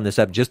this a lot on this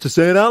episode just to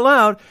say it out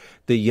loud.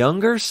 The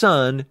younger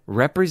son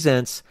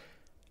represents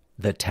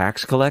the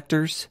tax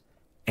collectors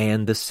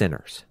and the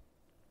sinners.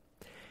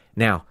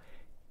 Now,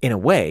 in a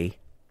way,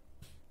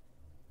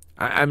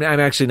 I'm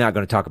actually not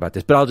going to talk about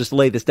this, but I'll just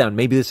lay this down.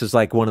 Maybe this is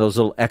like one of those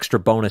little extra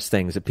bonus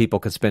things that people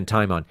can spend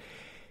time on.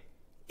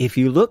 If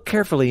you look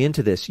carefully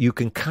into this, you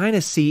can kind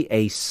of see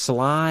a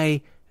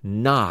sly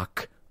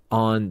knock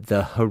on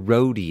the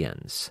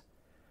Herodians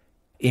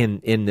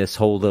in this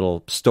whole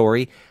little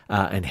story,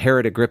 and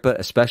Herod Agrippa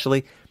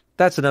especially.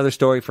 That's another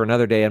story for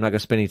another day. I'm not going to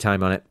spend any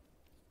time on it.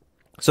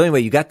 So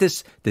anyway, you got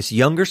this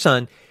younger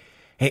son.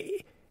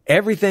 Hey,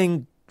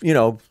 everything,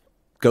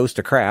 goes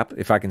to crap,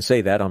 if I can say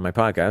that on my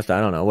podcast.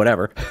 I don't know,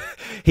 whatever.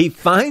 He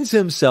finds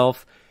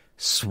himself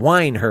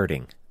swine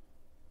herding.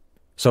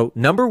 So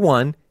number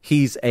one,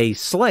 he's a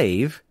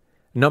slave.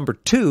 Number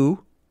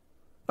two,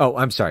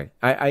 I'm sorry.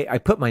 I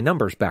put my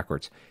numbers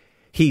backwards.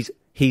 He's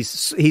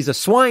a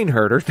swine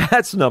herder.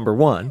 That's number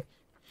one.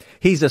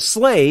 He's a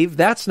slave.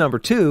 That's number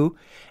two.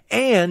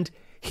 And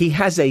he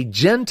has a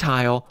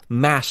Gentile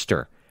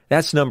master.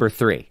 That's number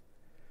three.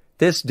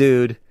 This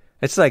dude,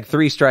 it's like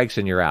 3 strikes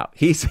and you're out.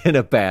 He's in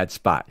a bad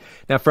spot.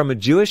 Now, from a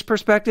Jewish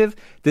perspective,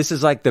 this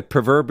is like the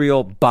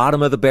proverbial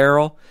bottom of the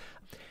barrel.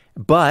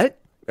 But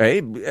hey,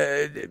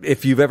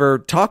 if you've ever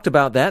talked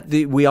about that,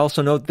 we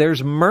also know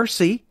there's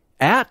mercy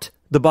at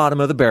the bottom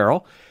of the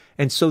barrel.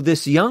 And so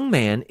this young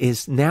man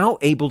is now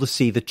able to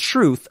see the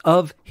truth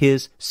of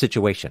his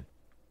situation.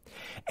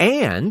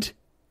 And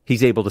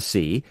he's able to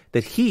see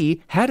that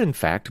he had, in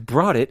fact,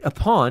 brought it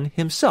upon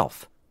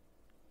himself.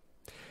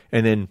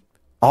 And then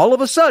all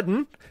of a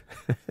sudden,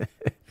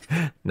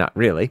 not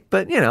really,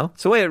 but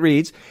it's the way it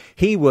reads,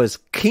 he was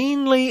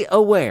keenly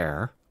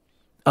aware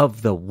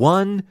of the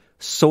one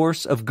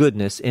source of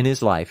goodness in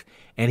his life,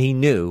 and he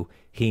knew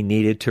he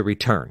needed to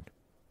return.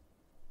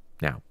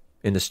 Now,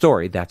 in the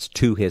story, that's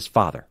to his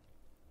father.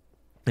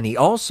 And he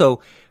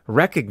also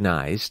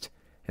recognized,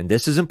 and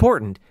this is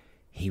important,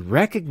 he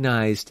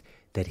recognized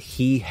that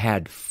he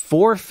had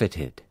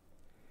forfeited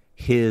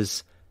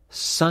his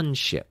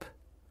sonship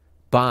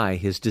by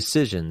his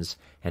decisions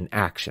and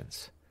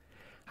actions.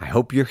 I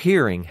hope you're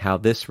hearing how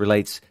this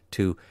relates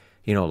to,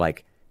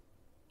 like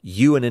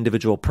you, an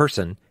individual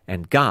person,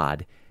 and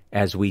God,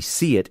 as we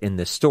see it in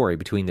this story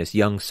between this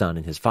young son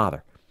and his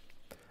father.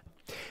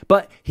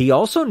 But he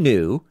also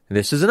knew, and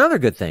this is another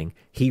good thing,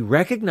 he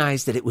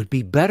recognized that it would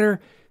be better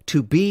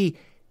to be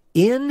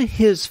in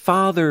his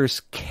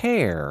father's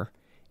care,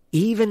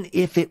 even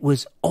if it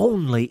was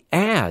only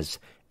as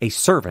a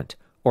servant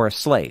or a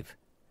slave.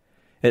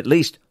 At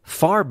least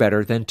far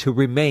better than to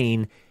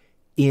remain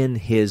in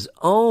his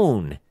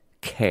own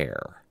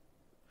care.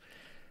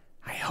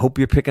 I hope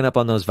you're picking up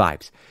on those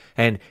vibes.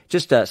 And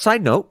just a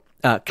side note,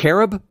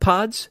 carob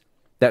pods,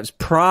 that's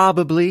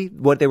probably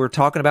what they were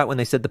talking about when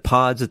they said the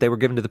pods that they were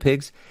given to the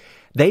pigs.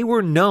 They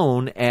were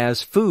known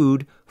as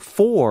food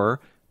for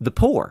the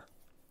poor.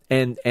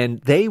 And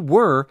they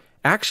were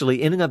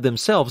actually in and of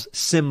themselves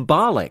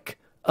symbolic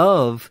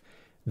of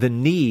the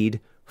need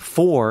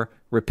for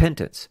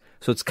repentance.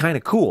 So it's kind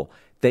of cool.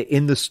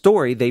 In the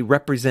story, they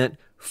represent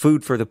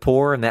food for the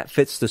poor, and that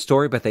fits the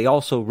story, but they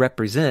also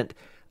represent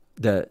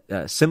the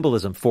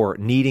symbolism for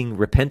needing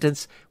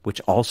repentance,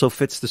 which also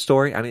fits the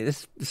story. I mean,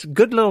 it's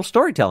good little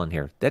storytelling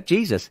here. That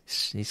Jesus,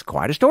 he's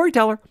quite a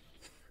storyteller.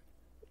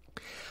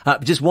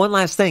 Just one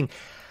last thing.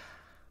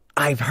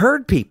 I've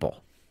heard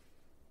people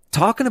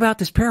talking about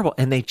this parable,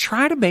 and they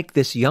try to make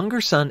this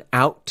younger son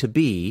out to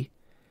be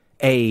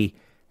a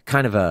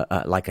kind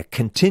of like a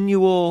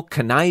continual,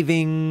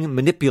 conniving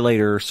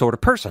manipulator sort of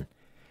person.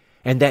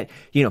 And that,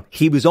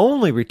 he was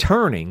only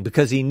returning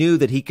because he knew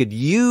that he could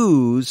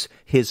use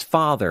his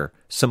father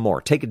some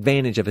more, take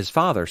advantage of his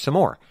father some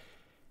more.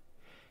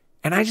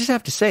 And I just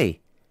have to say,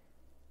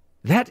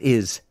 that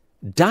is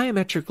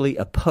diametrically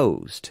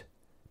opposed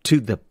to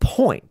the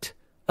point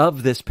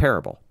of this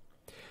parable.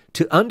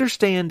 To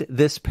understand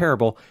this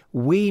parable,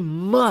 we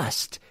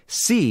must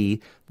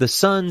see the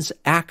son's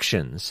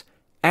actions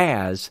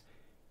as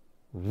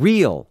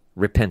real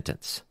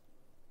repentance.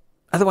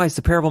 Otherwise,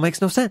 the parable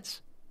makes no sense.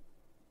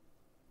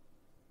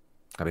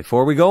 Now,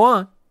 before we go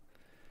on,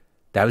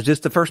 that was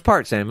just the first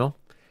part, Samuel.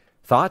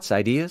 Thoughts,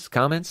 ideas,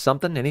 comments,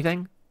 something,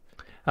 anything?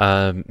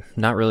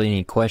 Not really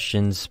any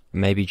questions.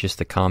 Maybe just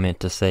a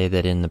comment to say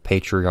that in the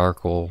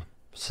patriarchal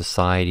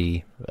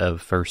society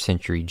of first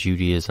century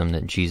Judaism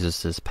that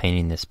Jesus is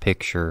painting this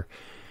picture,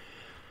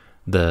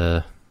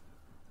 the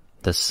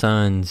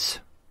sons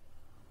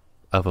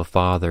of a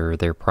father,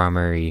 their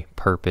primary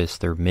purpose,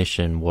 their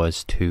mission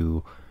was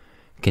to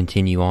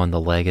continue on the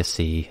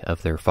legacy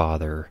of their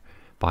father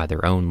by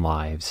their own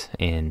lives.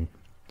 And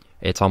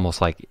it's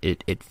almost like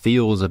it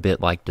feels a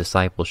bit like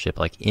discipleship,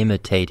 like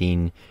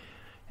imitating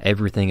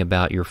everything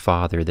about your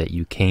father that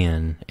you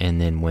can, and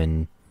then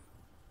when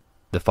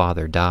the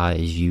father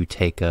dies, you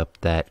take up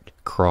that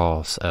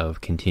cross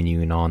of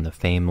continuing on the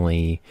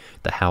family,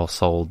 the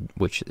household,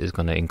 which is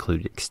going to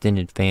include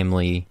extended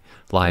family,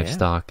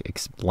 livestock,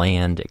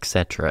 land,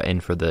 etc.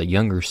 And for the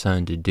younger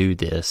son to do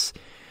this,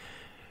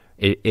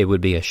 it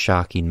would be a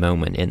shocking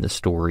moment in the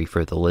story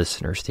for the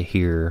listeners to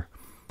hear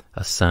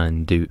a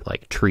son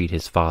treat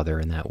his father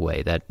in that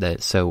way.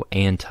 That's so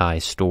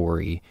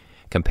anti-story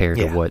compared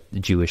to what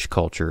Jewish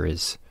culture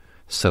is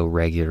so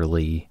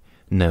regularly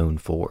known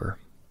for.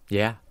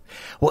 Yeah.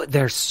 Well,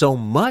 there's so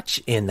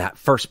much in that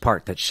first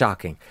part that's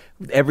shocking.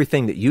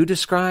 Everything that you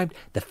described,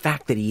 the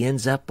fact that he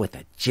ends up with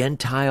a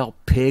Gentile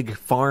pig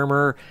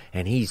farmer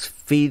and he's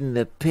feeding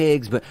the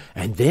pigs,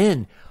 and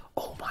then,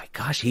 oh my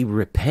gosh, he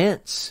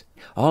repents.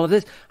 All of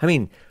this. I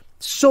mean,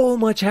 so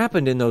much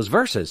happened in those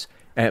verses.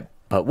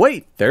 But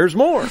wait, there's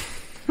more.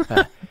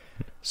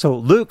 So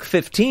Luke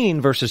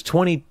 15, verses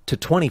 20 to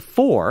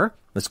 24,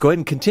 let's go ahead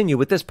and continue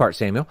with this part,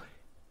 Samuel.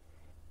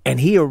 And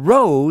he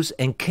arose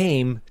and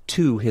came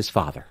to his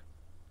father.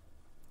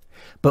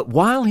 But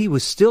while he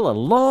was still a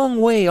long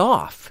way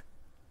off,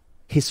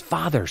 his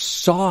father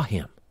saw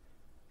him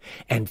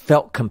and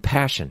felt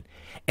compassion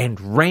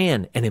and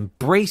ran and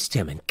embraced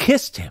him and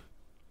kissed him.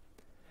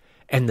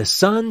 And the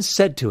son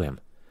said to him,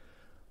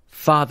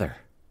 Father,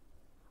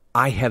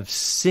 I have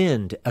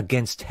sinned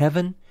against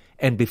heaven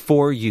and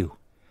before you.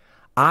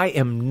 I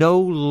am no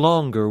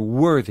longer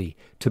worthy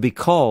to be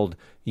called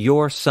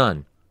your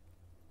son.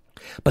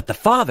 But the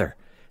father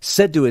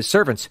said to his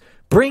servants,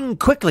 Bring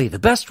quickly the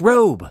best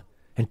robe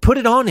and put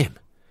it on him,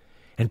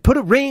 and put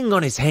a ring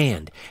on his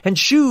hand and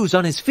shoes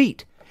on his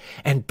feet,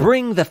 and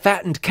bring the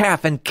fattened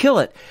calf and kill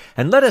it,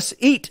 and let us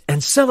eat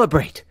and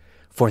celebrate.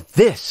 For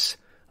this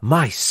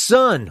my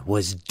son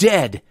was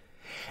dead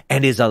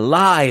and is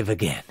alive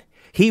again.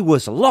 He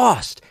was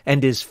lost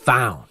and is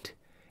found.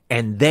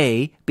 And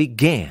they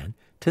began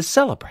to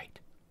celebrate.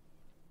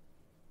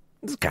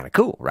 It's kind of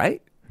cool,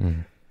 right?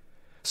 Mm.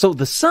 So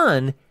the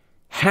son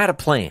had a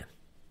plan.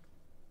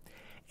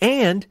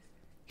 And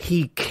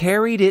he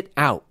carried it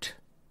out.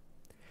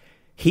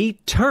 He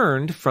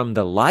turned from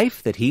the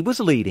life that he was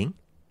leading,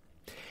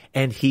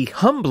 and he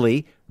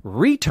humbly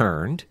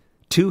returned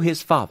to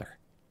his father.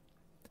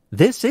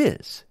 This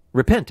is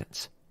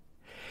repentance.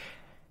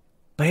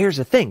 But here's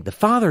the thing. The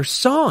father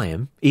saw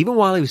him, even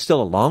while he was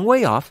still a long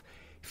way off,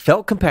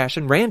 felt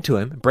compassion, ran to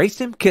him, embraced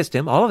him, kissed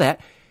him, all of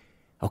that.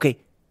 Okay,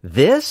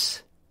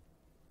 this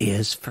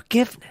is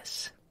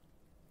forgiveness.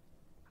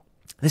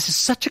 This is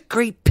such a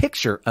great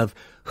picture of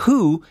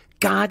who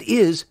God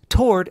is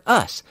toward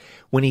us.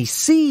 When he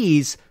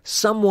sees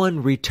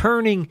someone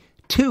returning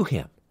to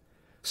him,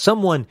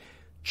 someone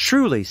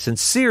truly,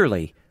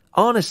 sincerely,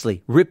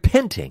 honestly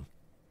repenting,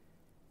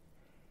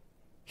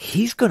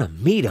 he's going to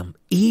meet them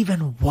even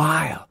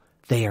while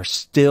they are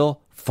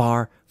still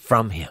far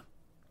from him.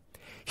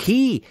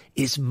 He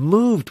is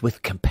moved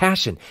with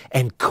compassion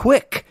and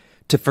quick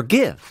to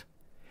forgive.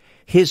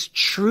 His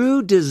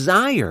true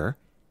desire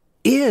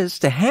is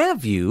to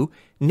have you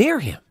near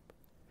him.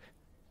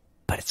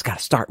 But it's got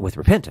to start with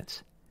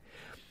repentance.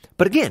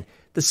 But again,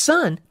 this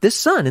son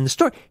in the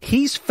story,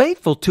 he's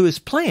faithful to his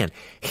plan.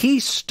 He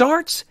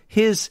starts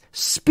his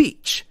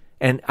speech.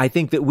 And I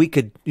think that we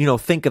could,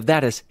 think of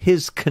that as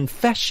his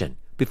confession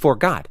before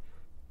God.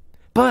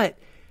 But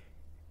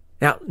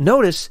now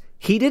notice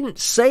he didn't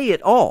say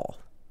it all,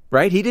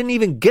 right? He didn't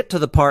even get to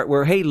the part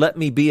where, hey, let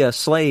me be a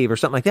slave or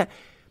something like that.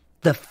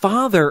 The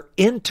father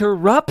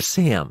interrupts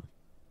him.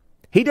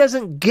 He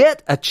doesn't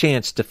get a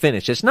chance to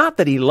finish. It's not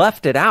that he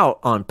left it out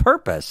on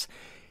purpose.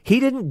 He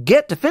didn't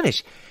get to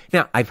finish.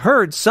 Now, I've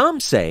heard some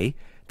say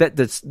that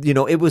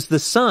it was the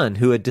son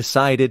who had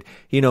decided,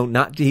 he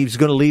was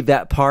going to leave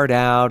that part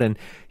out, and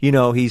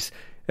he's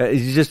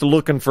just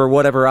looking for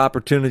whatever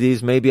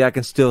opportunities. Maybe I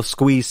can still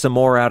squeeze some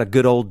more out of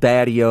good old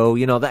Daddy-O,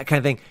 that kind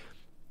of thing.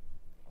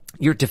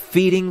 You're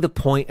defeating the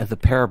point of the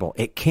parable.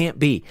 It can't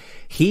be.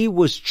 He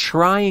was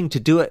trying to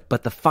do it,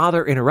 but the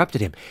father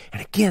interrupted him.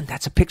 And again,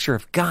 that's a picture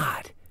of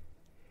God.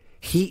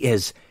 He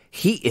is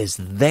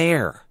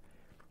there.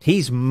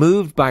 He's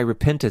moved by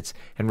repentance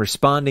and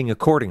responding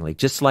accordingly,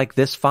 just like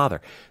this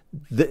father.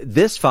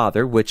 This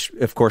father, which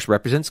of course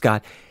represents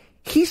God,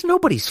 he's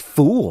nobody's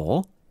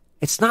fool.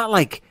 It's not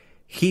like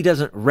he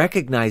doesn't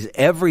recognize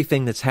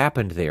everything that's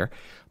happened there,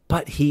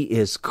 but he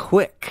is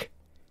quick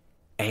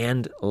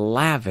and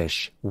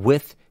lavish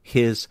with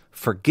his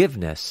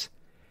forgiveness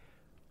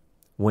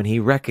when he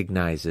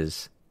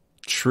recognizes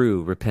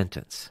true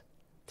repentance.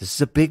 This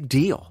is a big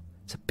deal.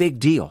 It's a big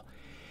deal.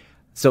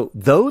 So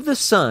though the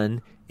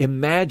son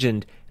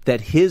imagined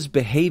that his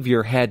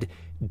behavior had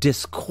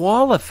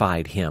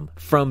disqualified him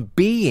from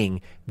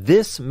being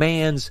this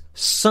man's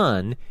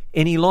son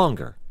any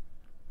longer,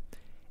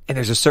 and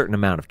there's a certain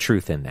amount of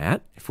truth in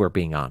that, if we're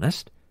being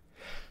honest,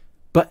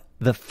 but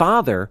the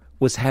father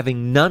was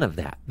having none of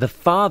that. The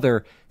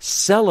father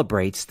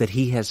celebrates that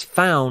he has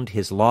found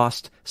his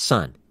lost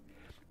son,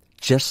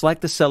 just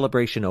like the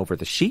celebration over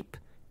the sheep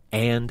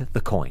and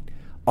the coin.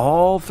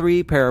 All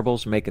three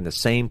parables making the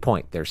same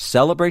point. There's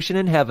celebration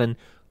in heaven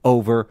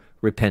over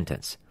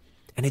repentance.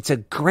 And it's a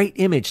great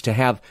image to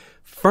have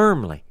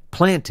firmly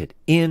planted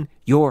in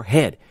your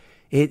head.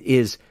 It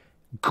is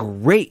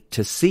great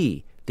to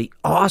see the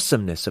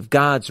awesomeness of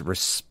God's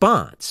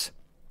response.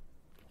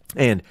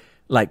 And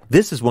like,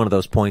 this is one of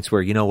those points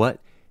where, you know what?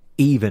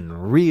 Even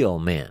real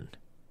men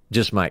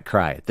just might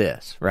cry at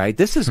this, right?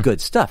 This is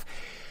good stuff.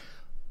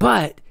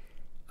 But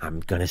I'm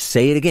going to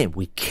say it again.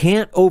 We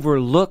can't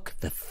overlook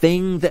the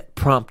thing that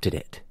prompted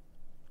it.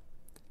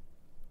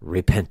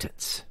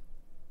 Repentance.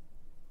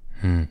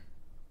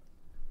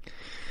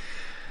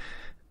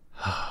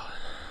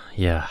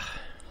 Yeah.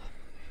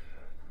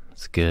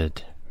 It's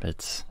good.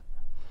 It's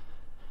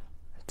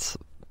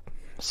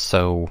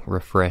so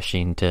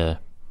refreshing to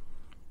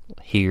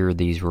hear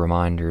these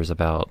reminders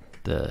about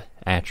the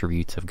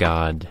attributes of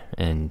God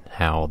and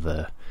how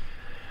the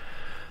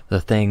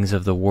things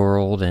of the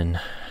world and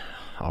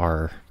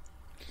our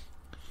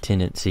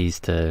tendencies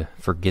to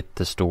forget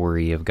the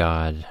story of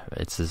God.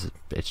 It's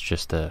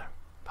just a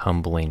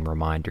humbling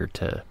reminder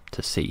to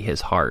see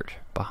his heart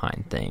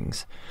behind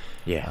things.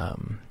 Yeah.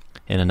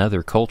 And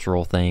another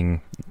cultural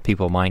thing,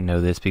 people might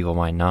know this, people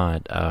might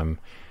not.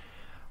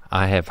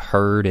 I have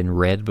heard and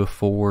read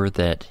before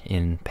that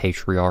in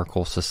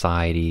patriarchal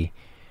society,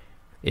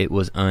 it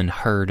was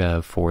unheard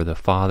of for the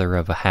father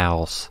of a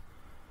house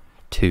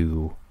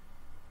to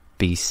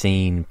be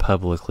seen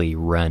publicly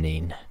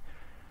running.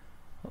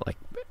 Like,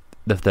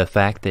 the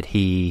fact that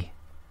he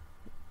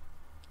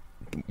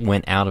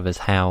went out of his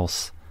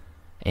house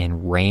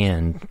and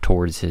ran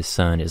towards his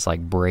son is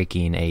like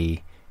breaking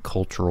a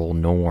cultural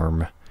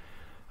norm,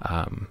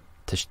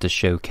 to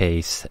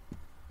showcase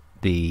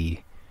the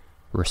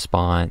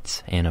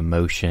response and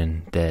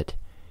emotion that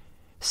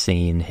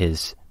seeing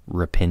his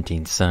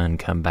repenting son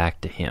come back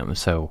to him.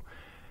 So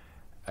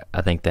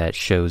I think that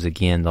shows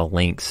again the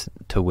lengths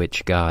to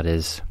which God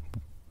is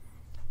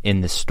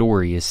in the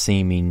story is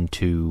seeming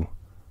to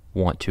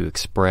want to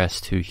express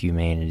to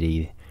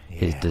humanity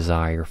his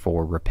desire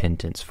for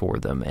repentance for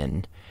them,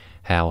 and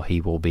how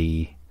he will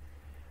be,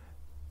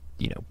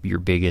 your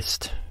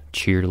biggest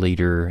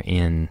cheerleader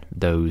in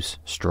those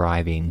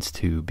strivings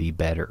to be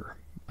better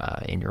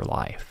in your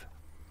life.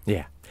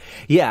 Yeah.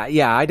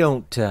 I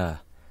don't. I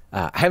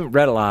haven't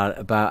read a lot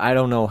about. I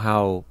don't know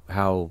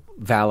how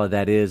valid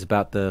that is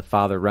about the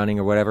father running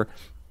or whatever.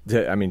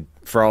 I mean,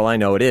 for all I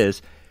know, it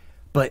is,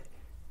 but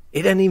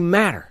it doesn't even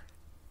matter.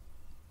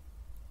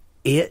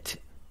 It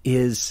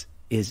is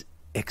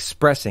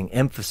expressing,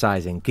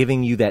 emphasizing,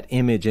 giving you that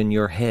image in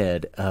your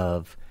head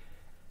of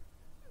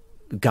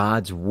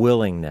God's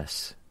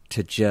willingness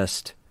to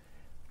just,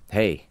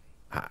 hey,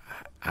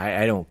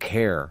 I don't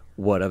care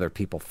what other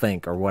people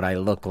think or what I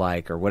look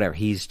like or whatever.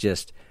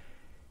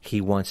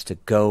 He wants to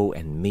go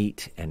and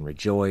meet and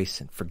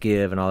rejoice and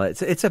forgive and all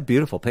that. It's a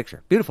beautiful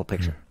picture. Beautiful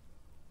picture.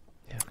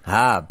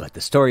 Yeah. But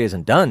the story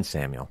isn't done,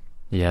 Samuel.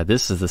 Yeah,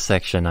 this is the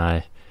section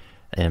I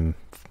am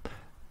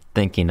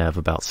thinking of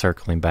about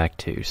circling back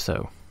to,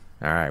 so.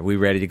 All right, we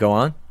ready to go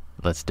on?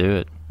 Let's do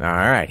it. All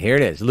right, here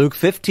it is. Luke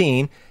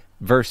 15,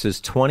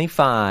 verses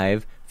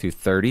 25 through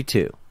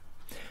 32.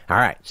 All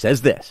right,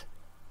 says this.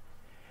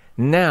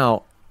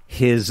 Now,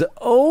 his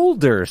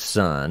older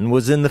son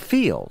was in the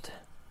field,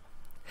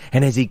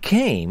 and as he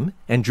came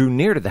and drew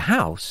near to the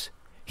house,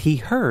 he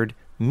heard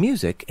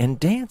music and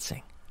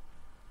dancing.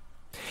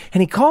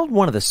 And he called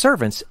one of the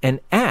servants and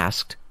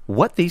asked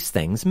what these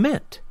things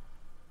meant.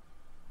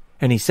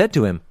 And he said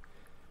to him,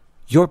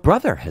 "Your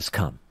brother has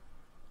come,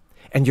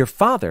 and your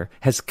father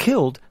has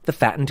killed the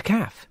fattened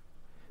calf,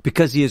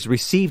 because he has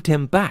received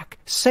him back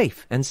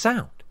safe and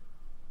sound."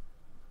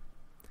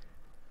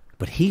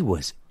 But he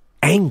was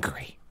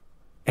angry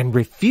and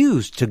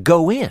refused to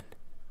go in.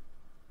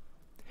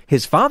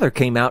 His father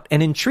came out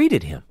and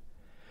entreated him,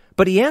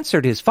 but he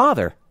answered his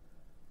father,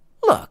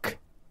 "Look,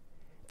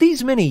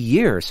 these many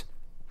years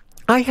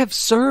I have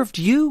served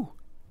you,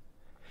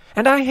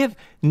 and I have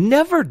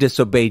never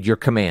disobeyed your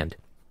command.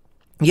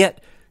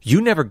 Yet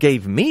you never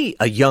gave me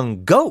a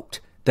young goat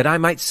that I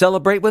might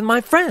celebrate with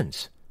my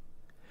friends.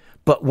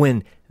 But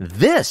when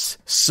this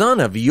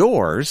son of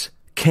yours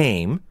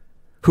came,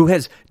 who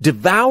has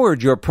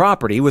devoured your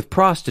property with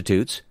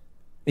prostitutes,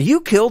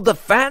 you killed the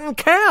fattened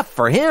calf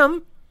for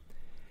him."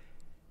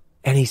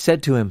 And he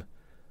said to him,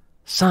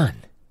 "Son,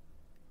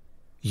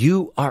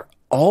 you are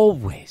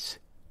always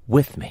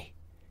with me,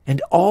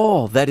 and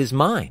all that is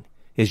mine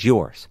is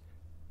yours."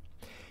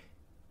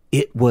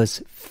 It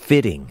was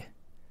fitting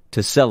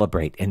to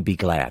celebrate and be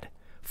glad,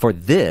 for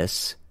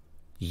this,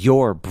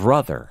 your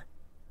brother,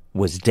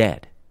 was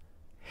dead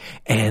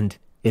and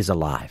is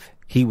alive.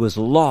 He was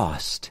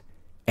lost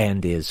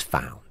and is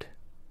found.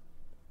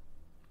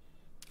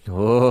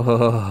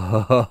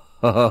 Oh.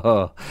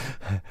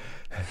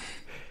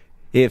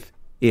 If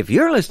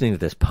you're listening to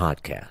this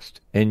podcast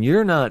and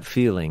you're not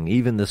feeling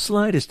even the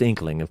slightest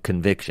inkling of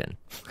conviction,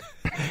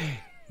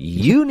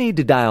 you need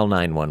to dial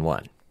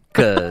 911,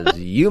 because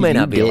you may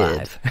not be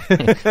alive.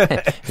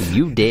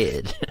 You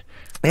did.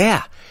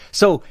 Yeah.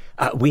 So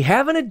we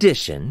have an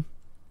addition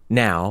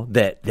now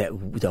that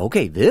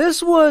okay,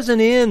 this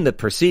wasn't in the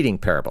preceding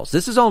parables.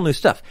 This is all new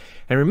stuff.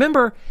 And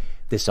remember,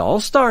 this all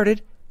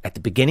started at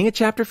the beginning of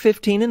chapter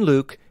 15 in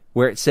Luke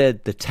where it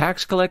said the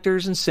tax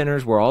collectors and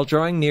sinners were all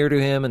drawing near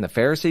to him, and the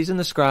Pharisees and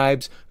the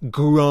scribes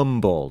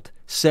grumbled,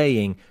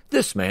 saying,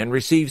 "This man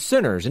receives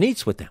sinners and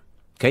eats with them."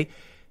 Okay?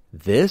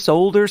 This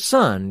older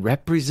son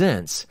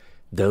represents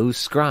those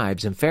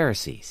scribes and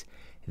Pharisees.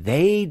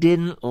 They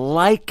didn't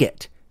like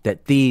it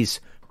that these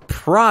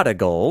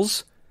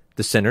prodigals,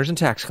 the sinners and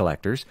tax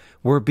collectors,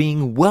 were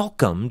being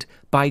welcomed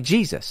by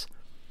Jesus.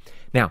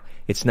 Now,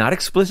 it's not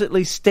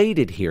explicitly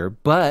stated here,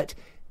 but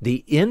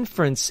the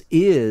inference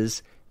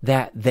is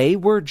that they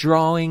were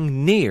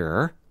drawing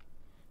near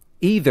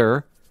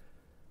either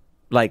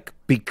like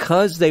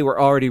because they were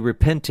already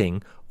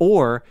repenting,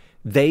 or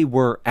they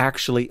were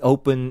actually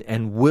open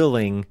and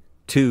willing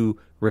to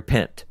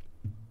repent.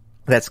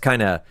 That's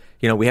kind of,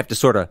 we have to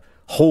sort of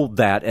hold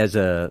that as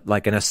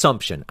an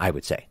assumption, I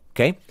would say.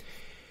 Okay.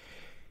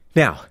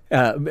 Now,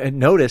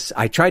 notice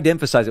I tried to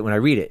emphasize it when I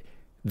read it.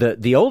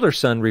 The older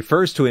son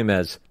refers to him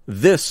as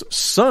this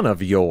son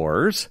of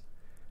yours,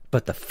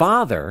 but the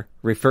father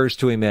refers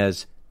to him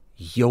as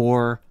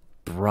your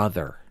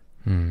brother.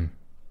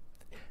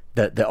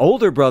 The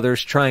older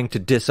brother's trying to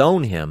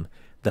disown him.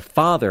 The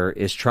father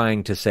is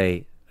trying to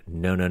say,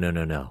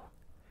 no.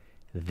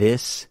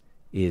 This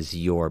is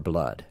your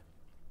blood.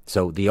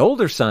 So the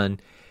older son,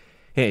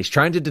 he's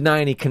trying to deny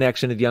any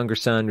connection to the younger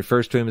son,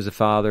 refers to him as a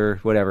father,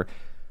 whatever.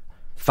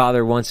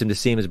 Father wants him to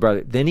see him as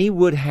brother. Then he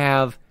would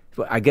have,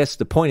 I guess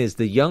the point is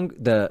the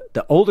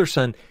older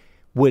son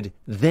would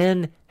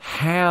then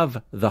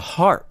have the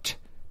heart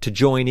to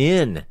join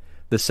in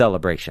the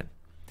celebration.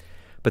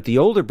 But the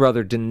older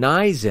brother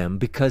denies him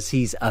because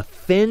he's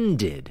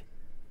offended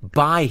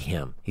by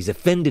him. He's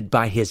offended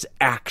by his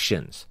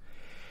actions.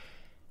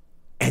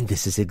 And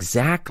this is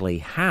exactly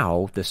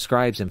how the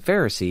scribes and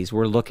Pharisees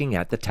were looking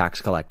at the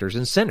tax collectors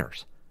and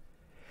sinners.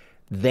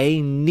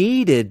 They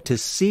needed to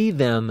see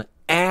them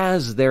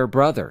as their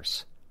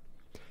brothers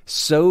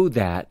so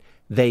that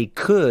they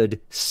could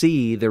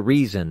see the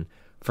reason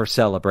for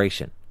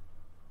celebration,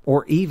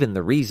 or even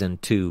the reason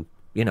to,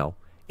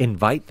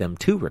 invite them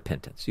to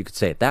repentance. You could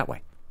say it that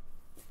way.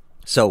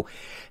 So,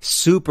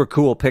 super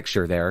cool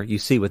picture there you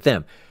see with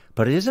them.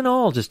 But it isn't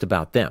all just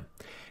about them.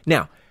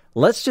 Now,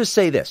 let's just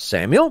say this,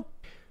 Samuel.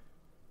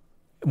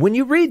 When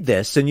you read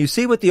this and you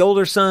see what the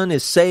older son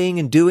is saying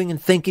and doing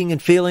and thinking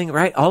and feeling,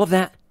 right, all of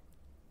that,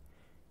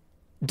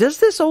 does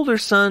this older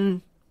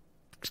son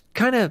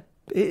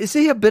is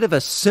he a bit of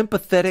a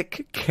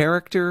sympathetic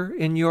character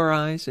in your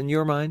eyes, in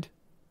your mind?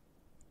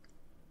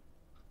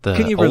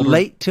 Can you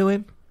relate to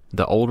him?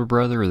 The older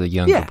brother or the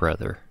younger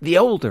brother? The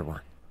older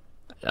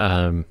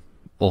one.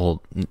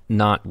 Well,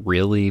 not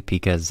really,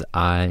 because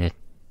I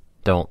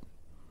don't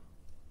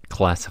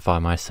classify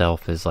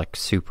myself as like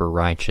super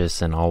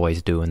righteous and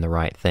always doing the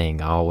right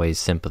thing. I always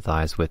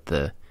sympathize with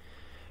the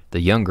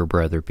younger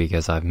brother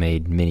because I've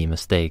made many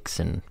mistakes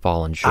and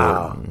fallen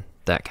short and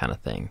that kind of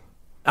thing.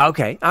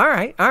 Okay. All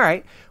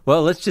right.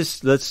 Well,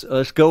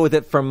 let's go with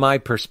it from my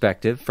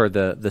perspective for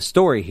the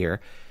story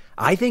here.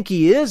 I think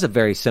he is a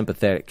very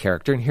sympathetic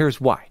character, and here's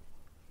why.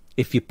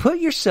 If you put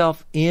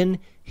yourself in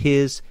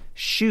his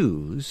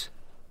shoes,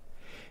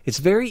 it's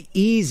very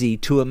easy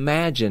to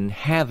imagine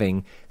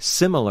having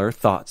similar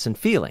thoughts and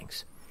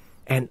feelings.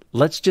 And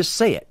let's just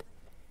say it.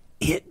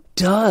 It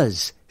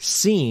does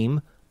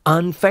seem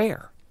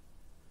unfair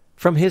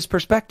from his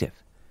perspective.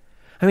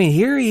 I mean,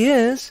 here he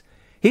is.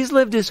 He's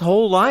lived his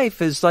whole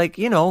life as like,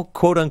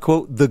 quote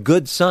unquote, the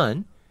good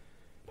son,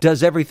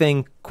 does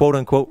everything, quote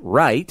unquote,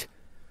 right,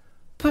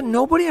 but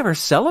nobody ever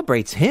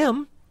celebrates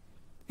him.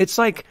 It's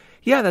like,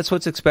 yeah, that's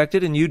what's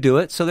expected and you do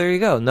it, so there you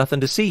go, nothing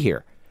to see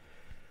here.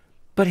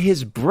 But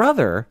his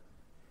brother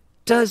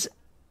does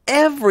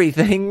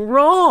everything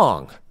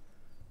wrong.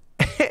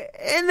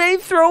 And they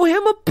throw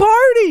him a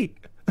party.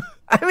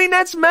 I mean,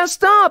 that's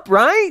messed up,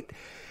 right?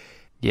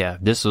 Yeah,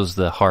 this was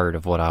the heart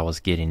of what I was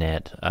getting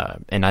at.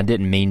 And I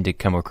didn't mean to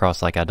come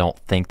across like I don't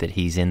think that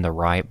he's in the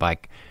right by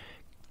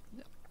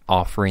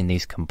offering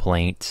these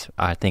complaints.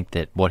 I think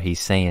that what he's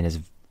saying is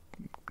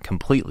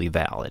completely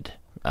valid,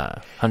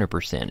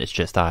 100%. It's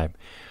just I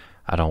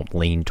don't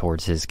lean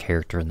towards his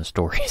character in the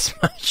story as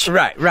much.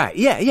 Right.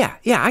 Yeah,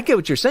 I get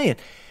what you're saying.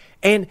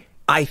 And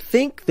I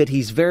think that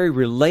he's very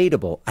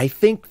relatable. I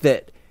think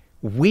that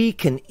we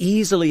can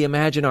easily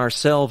imagine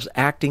ourselves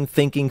acting,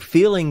 thinking,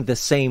 feeling the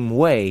same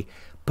way,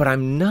 but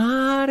I'm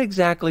not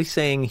exactly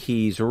saying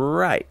he's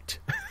right.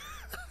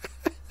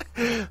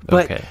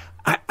 But okay.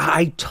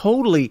 I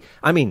totally,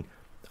 I'm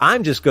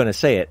just going to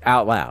say it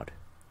out loud.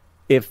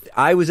 If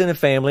I was in a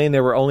family and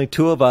there were only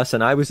two of us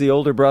and I was the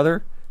older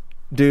brother,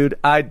 dude,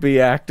 I'd be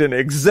acting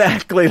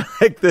exactly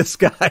like this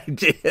guy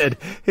did.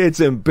 It's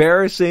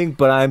embarrassing,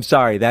 but I'm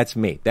sorry. That's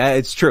me.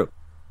 It's true.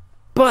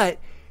 But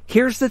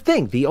here's the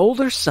thing. The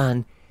older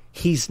son,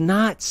 he's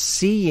not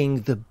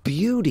seeing the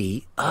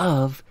beauty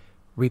of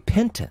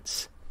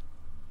repentance.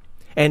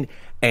 And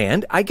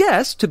I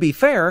guess, to be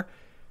fair,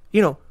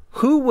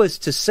 who was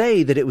to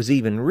say that it was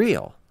even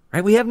real?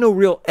 Right? We have no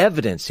real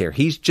evidence here.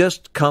 He's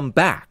just come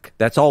back.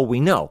 That's all we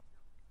know.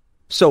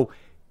 So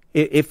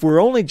if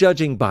we're only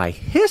judging by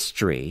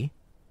history,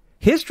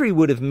 history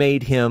would have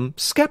made him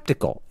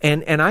skeptical,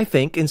 and I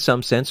think in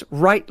some sense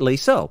rightly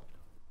so.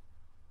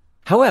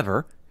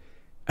 However,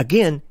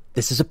 again,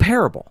 this is a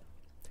parable.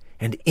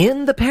 And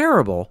in the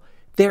parable,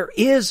 there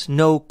is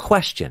no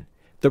question.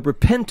 The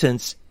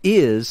repentance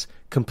is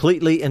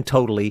completely and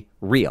totally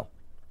real.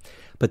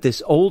 But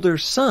this older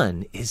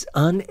son is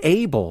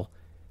unable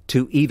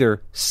to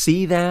either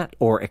see that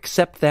or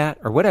accept that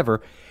or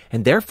whatever,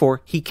 and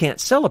therefore he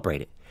can't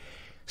celebrate it.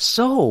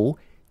 So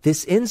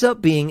this ends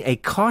up being a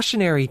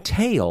cautionary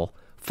tale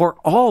for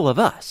all of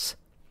us.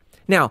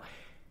 Now,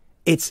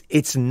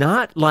 it's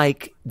not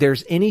like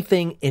there's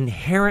anything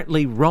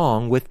inherently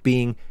wrong with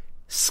being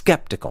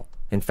skeptical.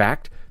 In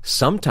fact,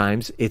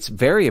 sometimes it's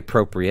very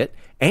appropriate,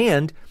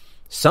 and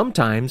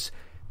sometimes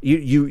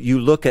you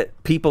look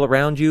at people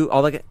around you,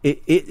 all that,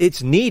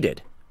 it's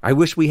needed. I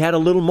wish we had a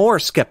little more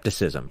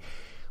skepticism.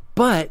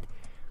 But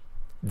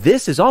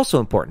this is also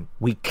important.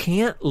 We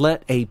can't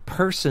let a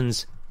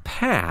person's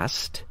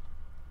past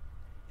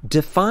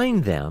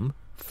define them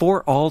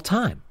for all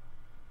time.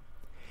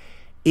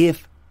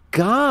 If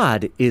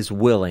God is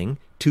willing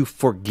to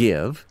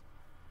forgive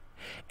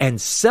and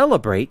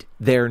celebrate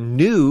their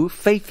new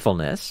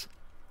faithfulness,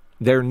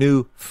 their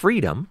new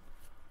freedom,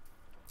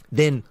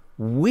 then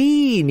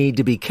we need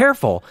to be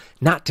careful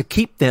not to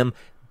keep them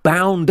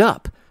bound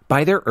up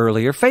by their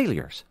earlier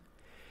failures.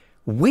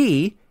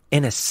 We,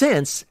 in a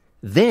sense,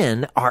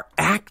 then are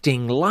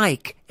acting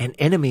like an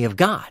enemy of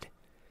God.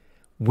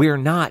 We're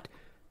not,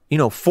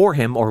 for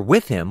him or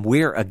with him.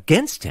 We're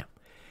against him.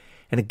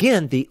 And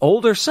again, the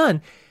older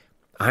son,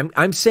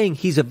 I'm saying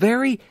he's a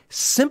very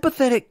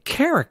sympathetic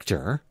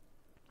character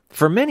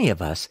for many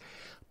of us,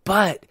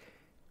 but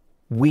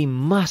we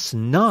must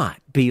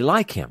not be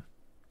like him.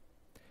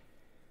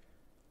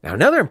 Now,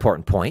 another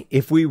important point,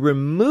 if we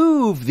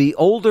remove the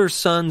older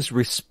son's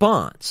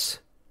response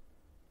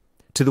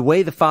to the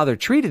way the father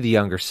treated the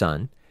younger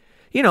son,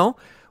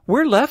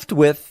 we're left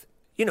with,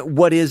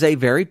 what is a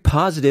very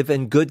positive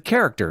and good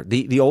character.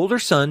 The older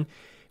son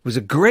was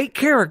a great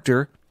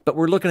character, but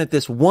we're looking at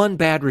this one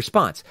bad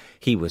response.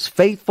 He was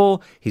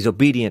faithful, he's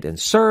obedient in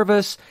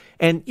service,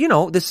 and,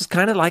 this is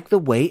kind of like the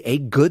way a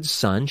good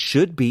son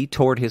should be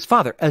toward his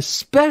father,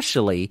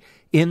 especially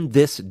in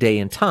this day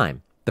and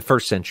time, the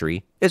first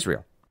century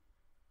Israel.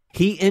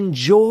 He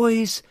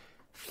enjoys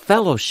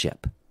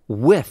fellowship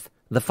with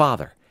the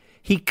Father.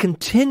 He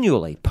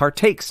continually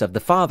partakes of the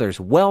Father's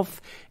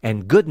wealth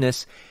and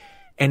goodness,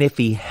 and if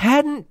he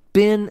hadn't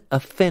been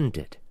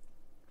offended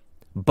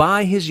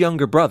by his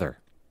younger brother,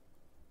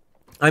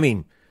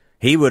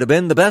 he would have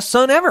been the best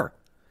son ever.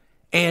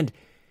 And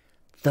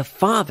the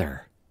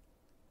Father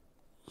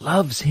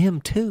loves him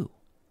too.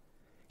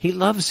 He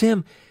loves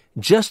him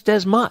just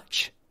as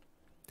much.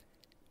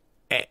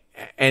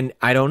 And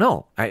I don't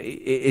know.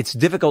 It's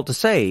difficult to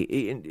say.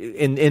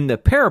 In the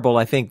parable,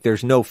 I think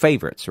there's no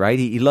favorites, right?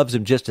 He loves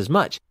him just as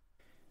much.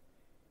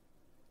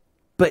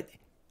 But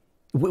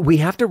we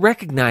have to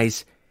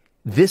recognize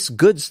this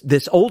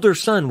older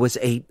son was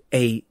a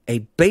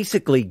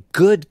basically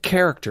good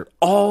character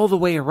all the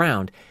way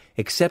around,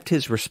 except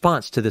his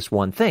response to this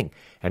one thing.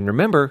 And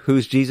remember,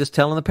 who's Jesus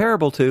telling the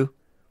parable to?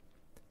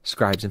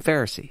 Scribes and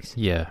Pharisees.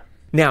 Yeah.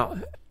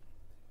 Now,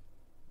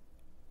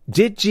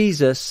 did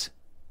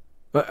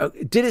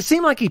it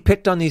seem like he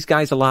picked on these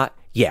guys a lot?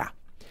 Yeah.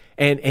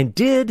 And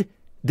did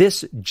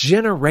this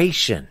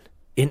generation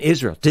in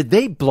Israel, did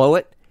they blow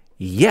it?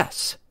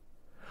 Yes.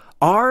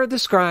 Are the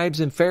scribes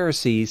and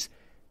Pharisees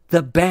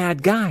the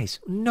bad guys?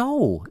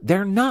 No,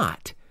 they're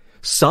not.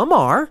 Some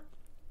are.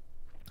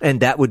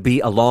 And that would be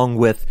along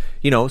with,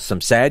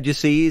 some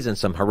Sadducees and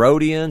some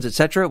Herodians,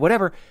 etc.,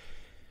 whatever.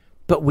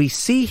 But we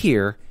see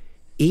here,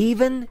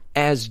 even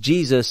as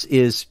Jesus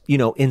is,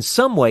 in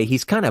some way,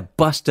 he's kind of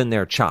busting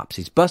their chops.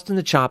 He's busting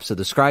the chops of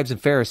the scribes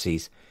and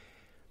Pharisees.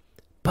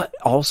 But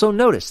also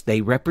notice,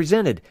 they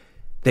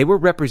were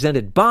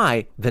represented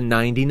by the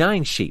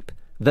 99 sheep,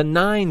 the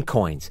 9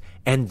 coins,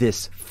 and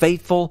this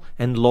faithful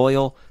and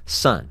loyal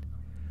son.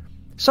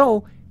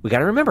 So, we got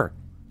to remember,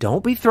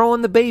 don't be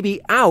throwing the baby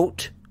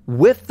out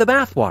with the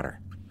bathwater.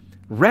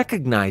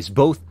 Recognize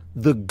both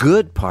the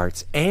good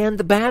parts and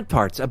the bad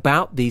parts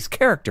about these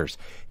characters.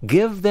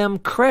 Give them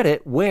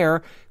credit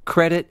where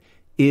credit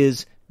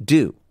is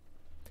due.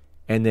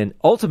 And then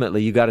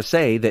ultimately you got to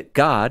say that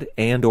God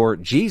and or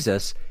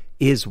Jesus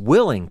is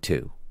willing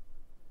to.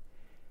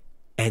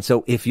 And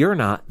so if you're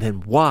not,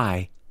 then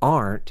why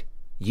aren't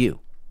you?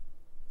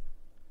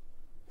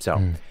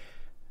 So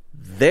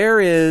there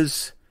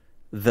is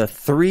the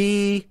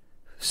 3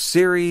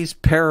 series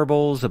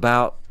parables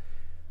about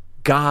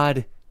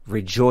God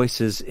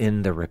rejoices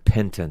in the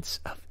repentance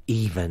of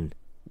even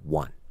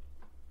one.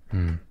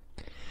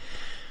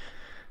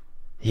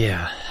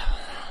 Yeah,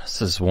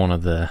 this is one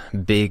of the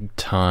big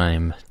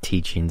time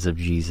teachings of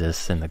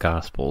Jesus in the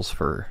Gospels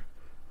for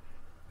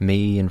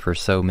me and for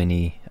so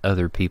many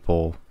other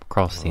people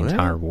across the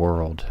entire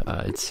world.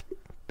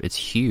 It's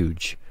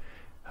huge.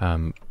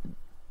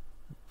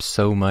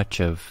 So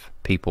much of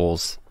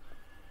people's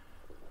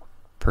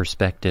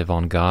perspective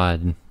on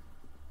God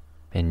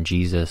and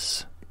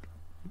Jesus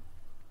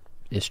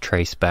is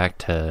traced back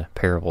to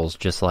parables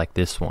just like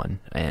this one.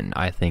 And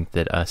I think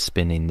that us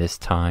spending this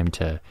time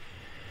to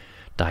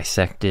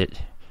dissect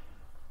it,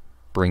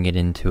 bring it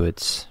into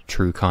its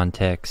true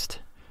context,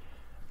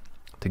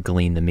 to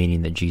glean the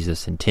meaning that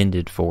Jesus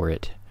intended for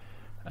it,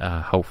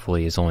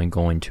 hopefully is only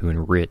going to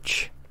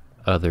enrich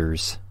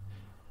others'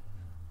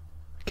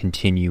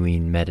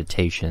 continuing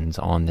meditations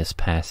on this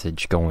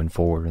passage going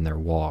forward in their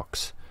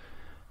walks.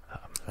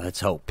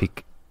 Let's hope.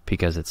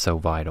 Because it's so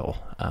vital.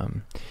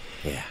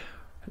 Yeah.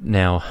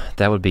 Now,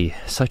 that would be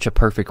such a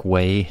perfect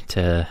way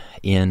to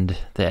end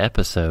the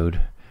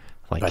episode.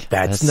 But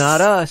that's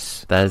not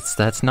us.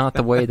 That's not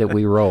the way that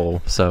we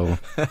roll. So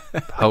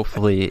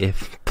hopefully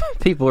if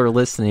people are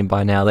listening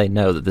by now, they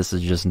know that this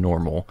is just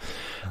normal.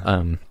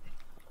 I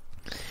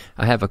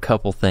have a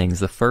couple things.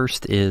 The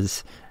first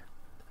is,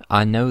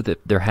 I know that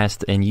there has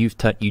to, and you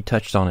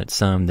touched on it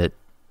some, that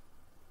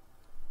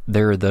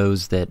there are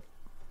those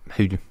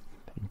who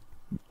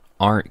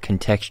aren't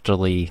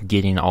contextually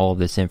getting all of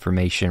this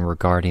information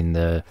regarding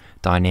the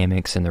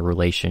dynamics and the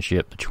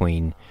relationship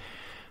between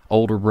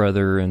older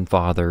brother and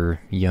father,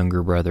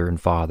 younger brother and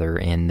father,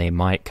 and they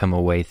might come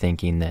away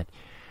thinking that,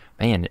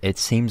 man, it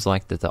seems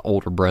like that the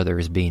older brother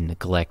is being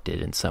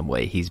neglected in some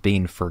way. He's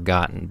being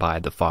forgotten by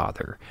the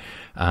father.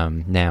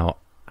 Now,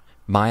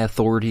 my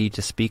authority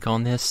to speak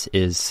on this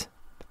is,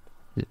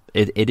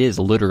 it is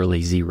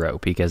literally zero,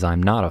 because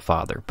I'm not a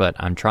father, but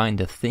I'm trying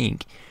to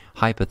think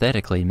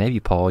hypothetically. Maybe,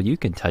 Paul, you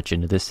can touch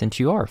into this since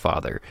you are a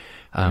father.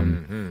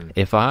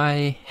 If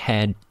I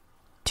had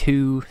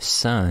two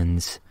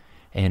sons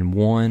and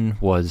one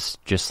was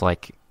just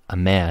like a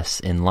mess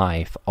in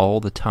life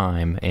all the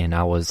time, and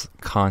I was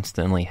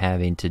constantly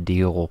having to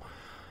deal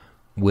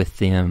with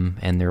them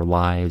and their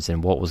lives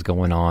and what was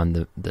going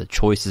on, the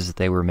choices that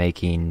they were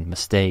making,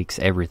 mistakes,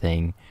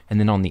 everything. And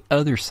then on the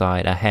other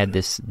side, I had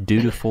this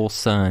dutiful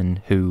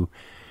son who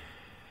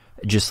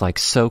just like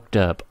soaked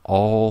up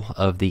all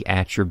of the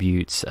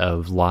attributes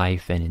of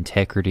life and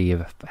integrity,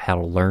 of how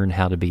to learn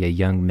how to be a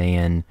young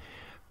man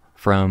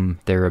from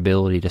their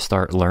ability to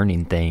start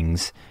learning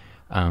things.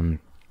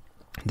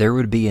 There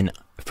would be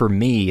for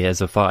me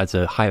as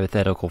a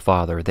hypothetical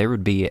father, there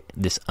would be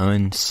this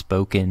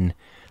unspoken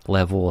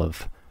level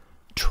of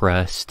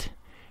trust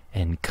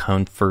and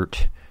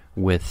comfort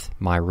with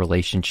my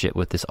relationship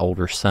with this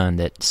older son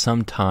that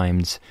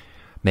sometimes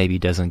maybe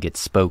doesn't get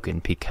spoken,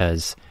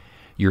 because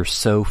you're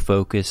so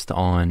focused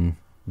on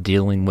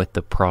dealing with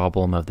the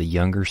problem of the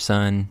younger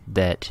son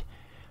that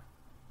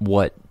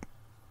what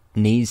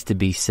needs to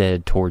be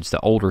said towards the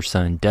older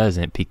son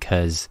doesn't,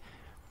 because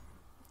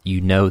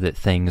you know that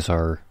things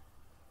are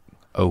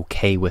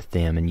okay with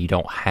them and you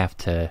don't have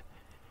to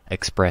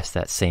express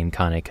that same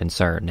kind of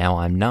concern. Now,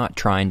 I'm not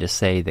trying to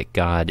say that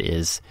God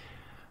is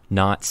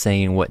not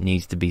saying what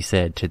needs to be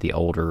said to the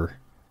older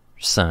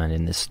son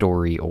in this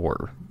story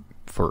or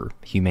for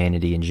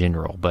humanity in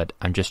general, but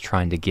I'm just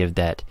trying to give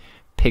that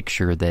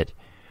picture that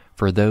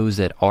for those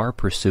that are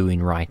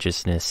pursuing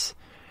righteousness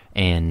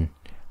and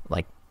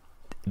like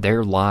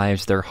their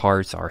lives, their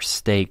hearts are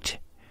staked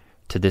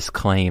to this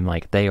claim,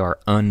 like they are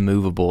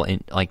unmovable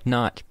and like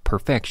not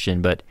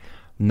perfection, but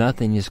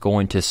nothing is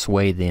going to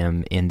sway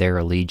them in their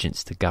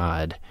allegiance to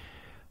God.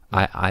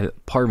 I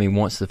part of me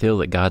wants to feel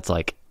that God's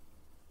like,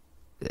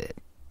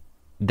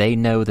 they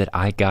know that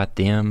I got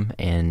them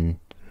and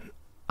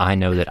I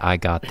know that I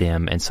got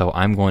them, and so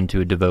I'm going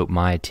to devote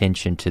my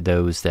attention to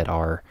those that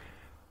are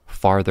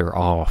farther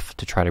off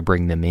to try to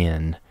bring them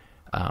in,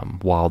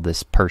 while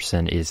this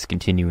person is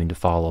continuing to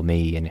follow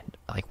me, and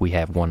like we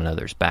have one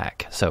another's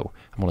back. So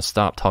I'm going to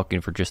stop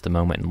talking for just a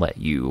moment and let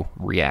you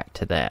react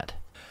to that.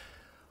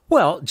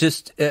 Well,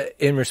 just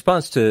in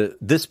response to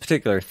this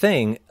particular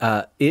thing,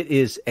 it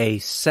is a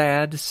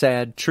sad,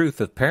 sad truth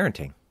of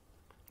parenting.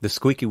 The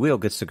squeaky wheel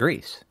gets the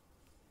grease.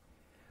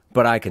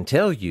 But I can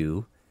tell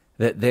you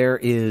that there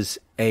is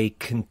a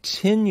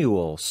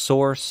continual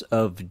source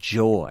of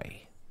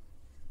joy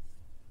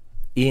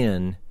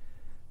in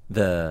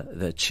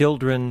the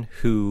children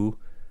who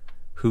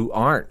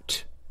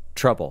aren't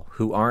trouble,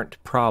 who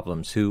aren't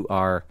problems, who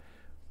are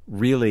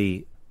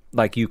really,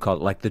 like you call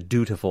it, like the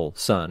dutiful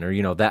son,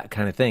 or that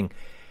kind of thing.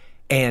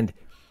 And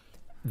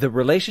the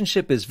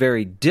relationship is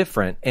very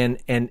different, and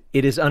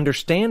it is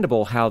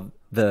understandable how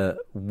the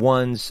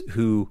ones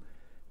who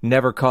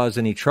never cause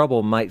any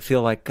trouble might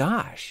feel like,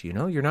 gosh,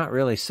 you're not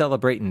really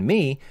celebrating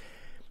me.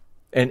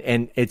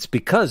 And it's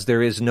because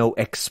there is no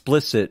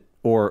explicit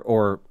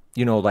or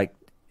like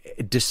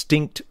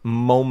distinct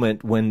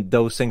moment when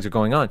those things are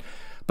going on.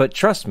 But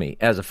trust me,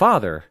 as a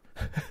father,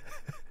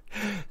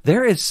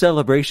 there is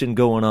celebration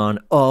going on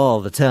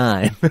all the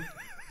time.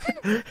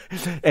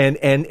 and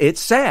it's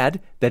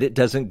sad that it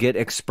doesn't get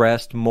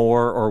expressed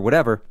more or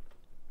whatever.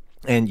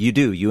 And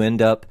you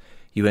end up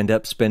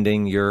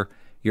spending your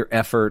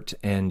effort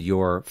and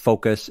your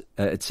focus,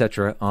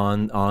 etc.,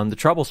 on the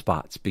trouble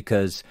spots,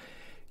 because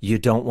you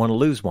don't want to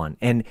lose one.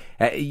 And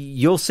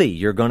you'll see,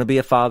 you're going to be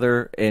a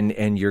father,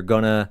 and you're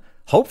going to,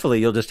 hopefully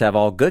you'll just have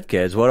all good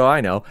kids. What do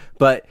I know?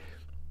 But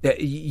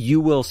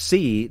you will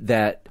see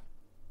that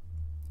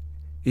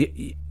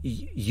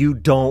you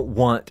don't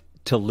want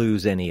to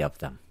lose any of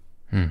them.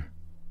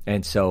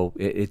 And so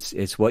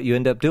it's what you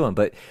end up doing.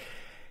 But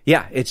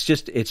yeah, it's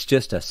just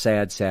a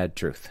sad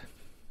truth.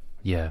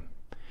 Yeah.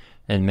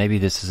 And maybe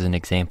this is an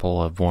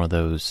example of one of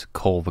those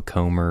Kol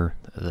V'Chomer,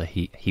 the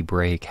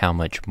Hebraic, how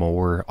much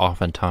more.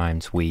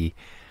 Oftentimes we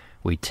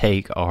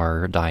take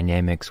our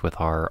dynamics with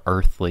our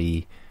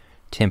earthly,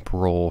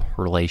 temporal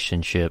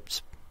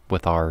relationships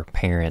with our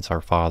parents,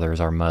 our fathers,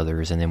 our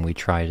mothers, and then we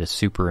try to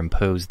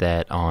superimpose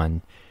that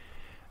on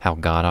how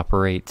God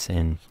operates.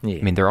 And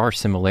I mean, there are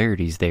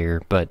similarities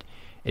there, but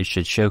it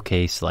should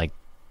showcase, like,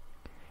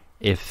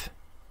 if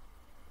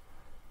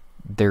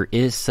there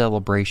is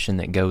celebration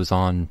that goes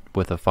on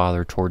with a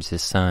father towards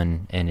his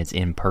son and it's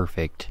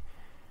imperfect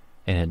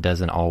and it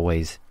doesn't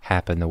always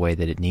happen the way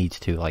that it needs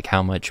to, like,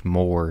 how much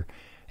more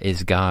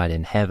is God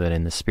in heaven,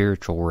 in the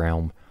spiritual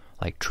realm,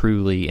 like,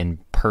 truly and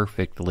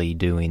perfectly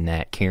doing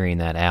that, carrying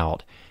that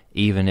out,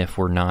 even if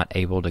we're not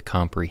able to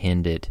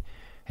comprehend it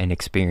and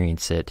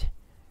experience it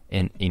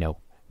in,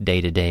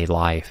 day-to-day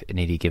life in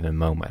any given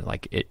moment.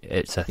 Like,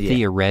 it's a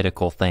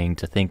theoretical thing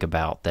to think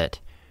about, that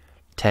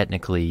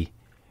technically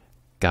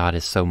God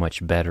is so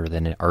much better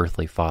than an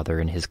earthly father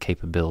in his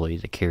capability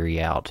to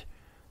carry out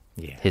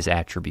his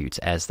attributes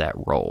as that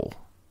role.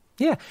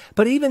 Yeah,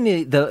 but even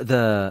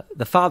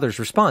the father's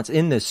response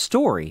in this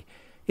story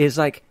is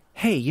like,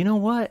 hey, you know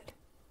what?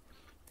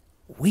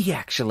 We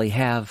actually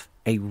have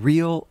a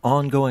real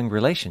ongoing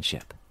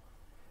relationship.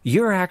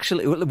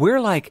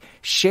 We're like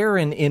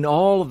sharing in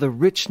all of the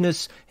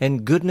richness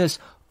and goodness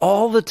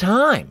all the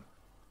time.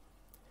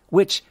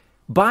 Which,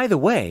 by the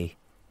way,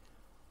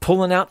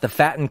 pulling out the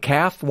fattened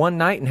calf one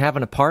night and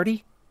having a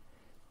party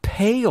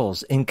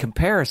pales in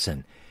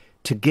comparison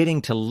to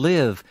getting to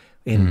live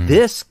in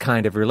this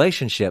kind of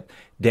relationship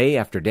day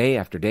after day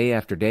after day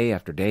after day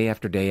after day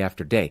after day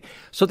after day.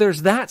 So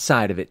there's that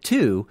side of it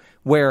too,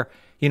 where,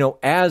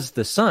 as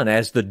the son,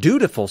 as the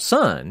dutiful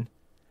son,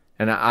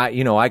 and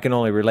I can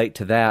only relate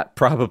to that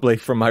probably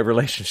from my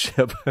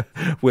relationship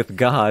with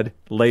God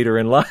later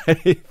in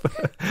life.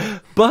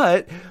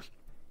 But,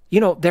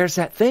 there's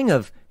that thing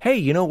of, hey,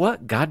 you know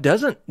what? God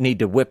doesn't need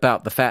to whip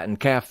out the fattened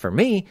calf for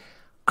me.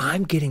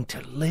 I'm getting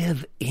to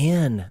live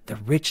in the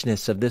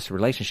richness of this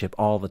relationship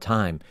all the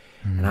time.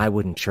 And I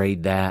wouldn't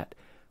trade that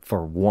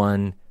for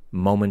one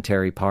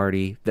momentary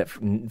party.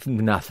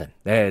 Nothing.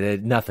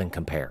 Nothing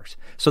compares.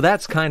 So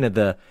that's kind of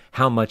the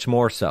how much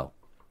more so.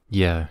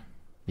 Yeah.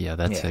 Yeah,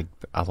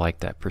 I like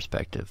that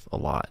perspective a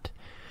lot.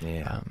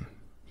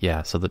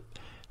 Yeah. So that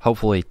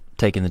hopefully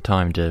taking the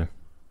time to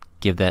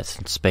give that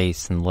some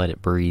space and let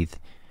it breathe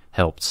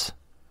helps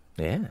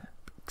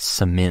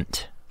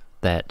cement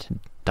that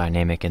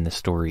dynamic in the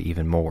story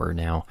even more.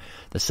 Now,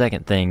 the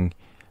second thing,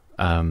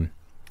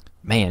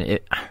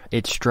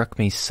 it struck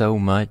me so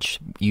much,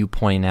 you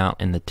pointing out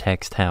in the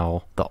text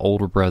how the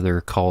older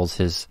brother calls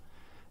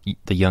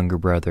the younger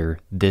brother,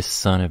 this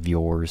son of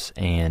yours,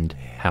 and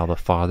how the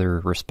father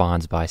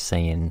responds by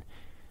saying,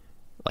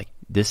 like,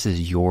 this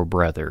is your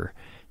brother.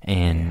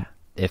 And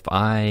if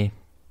I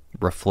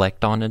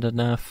reflect on it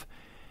enough,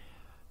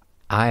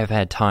 I have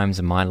had times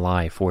in my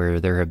life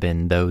where there have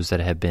been those that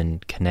have been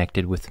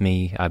connected with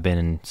me, I've been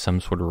in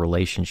some sort of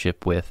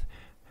relationship with,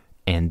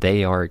 and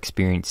they are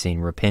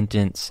experiencing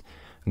repentance,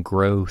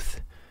 growth,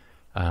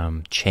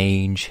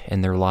 change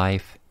in their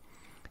life.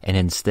 And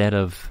instead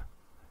of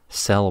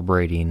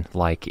celebrating,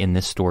 like in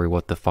this story,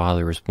 what the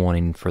father is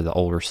wanting for the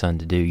older son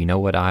to do, you know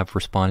what I've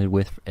responded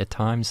with at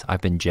times?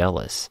 I've been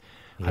jealous.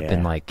 I've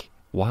been like,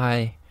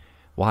 why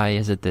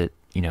is it that,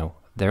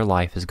 their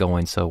life is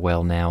going so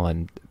well now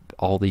and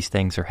all these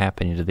things are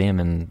happening to them,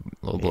 and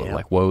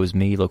like, woe is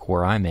me, look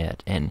where I'm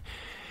at. And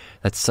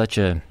it's such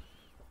a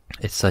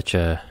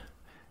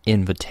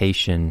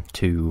invitation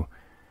to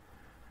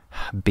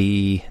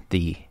be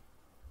the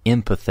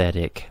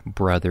empathetic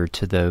brother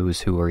to those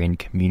who are in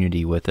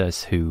community with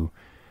us, who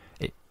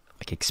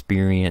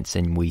experience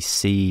and we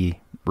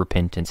see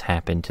repentance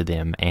happen to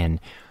them,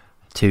 and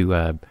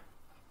to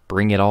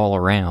bring it all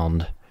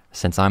around.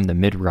 Since I'm the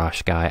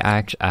Midrash guy,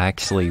 I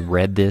actually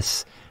read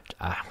this.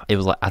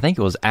 I think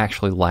it was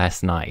actually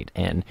last night,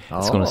 and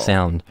it's going to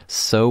sound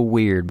so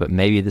weird, but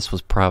maybe this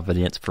was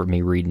providence for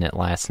me reading it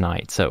last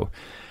night. So,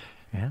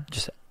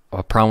 just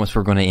I promise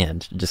we're going to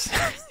end. Just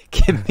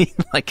give me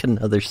like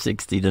another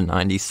 60 to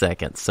 90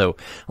 seconds. So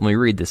let me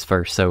read this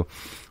first. So,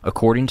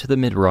 according to the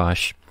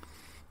Midrash,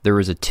 there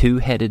was a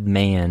two-headed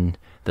man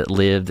that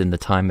lived in the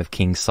time of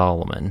King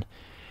Solomon.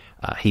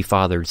 He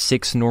fathered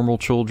 6 normal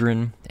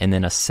children, and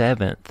then a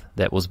 7th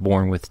that was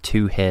born with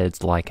 2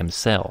 heads like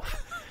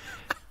himself.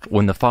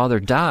 When the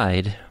father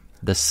died,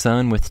 the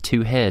son with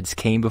 2 heads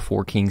came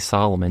before King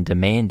Solomon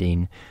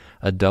demanding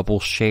a double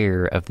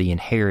share of the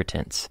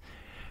inheritance.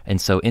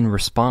 And so in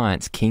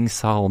response, King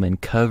Solomon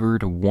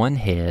covered one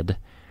head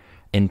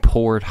and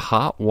poured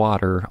hot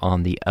water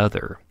on the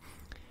other.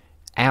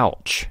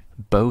 Ouch!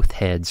 Both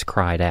heads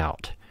cried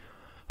out.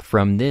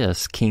 From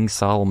this, King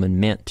Solomon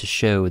meant to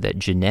show that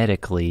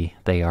genetically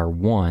they are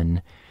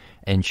one,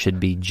 and should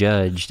be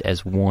judged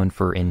as one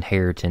for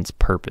inheritance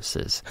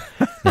purposes.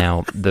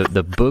 Now,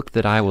 the book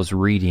that I was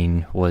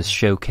reading was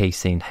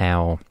showcasing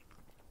how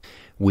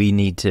we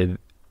need to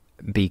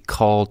be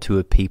called to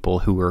a people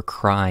who are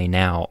crying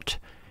out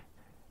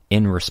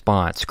in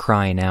response,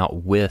 crying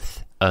out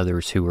with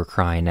others who are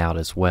crying out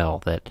as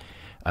well. That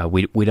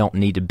we don't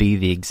need to be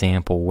the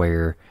example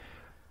where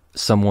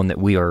someone that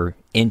we are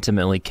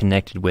intimately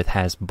connected with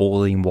has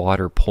boiling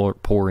water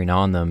pouring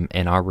on them,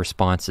 and our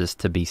response is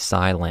to be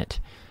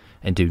silent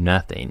and do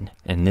nothing.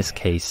 In this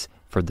case,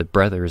 for the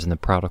brothers in the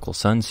Prodigal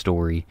Son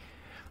story,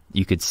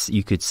 you could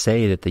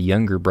say that the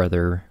younger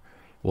brother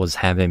was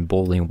having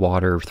boiling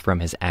water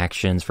from his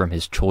actions, from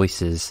his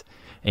choices,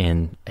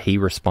 and he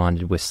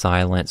responded with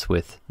silence,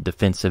 with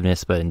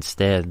defensiveness, but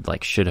instead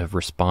should have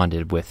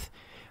responded with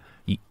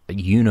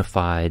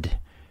unified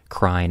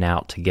crying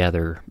out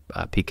together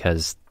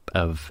because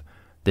of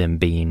them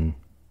being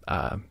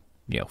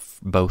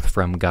both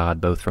from God,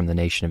 both from the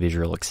nation of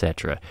Israel,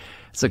 etc.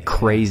 It's a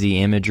crazy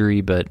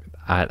imagery, but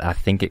I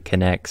think it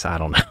connects. I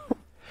don't know.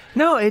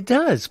 No, it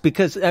does,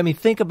 because,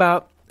 think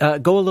about,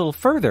 go a little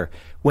further.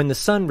 When the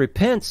son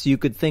repents, you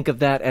could think of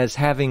that as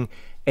having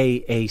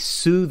a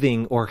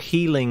soothing or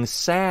healing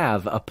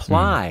salve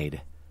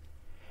applied.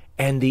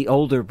 And the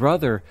older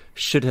brother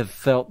should have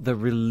felt the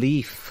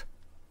relief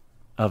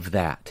of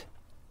that,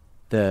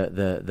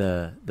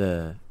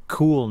 the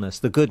coolness,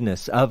 the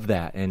goodness of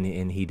that,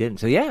 and he didn't.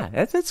 So yeah,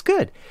 that's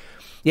good.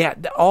 Yeah,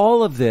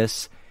 all of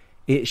this,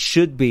 it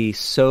should be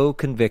so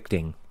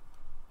convicting,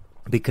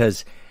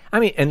 because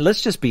and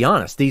let's just be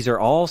honest, these are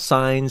all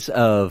signs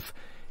of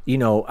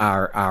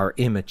our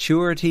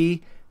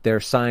immaturity. They're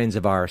signs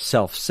of our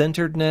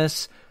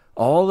self-centeredness,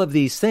 all of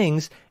these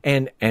things.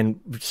 And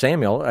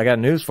Samuel, I got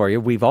news for you.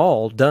 We've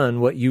all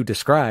done what you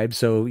described,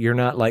 so you're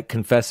not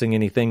confessing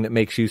anything that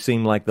makes you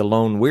seem like the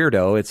lone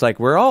weirdo. It's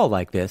we're all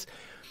like this.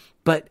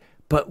 But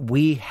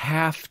we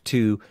have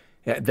to,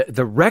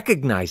 the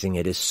recognizing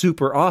it is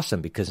super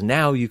awesome, because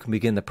now you can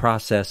begin the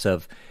process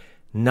of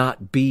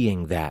not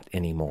being that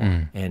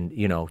anymore and,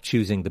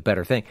 choosing the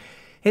better thing.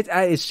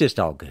 It's just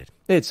all good.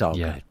 It's all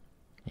good.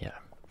 Yeah.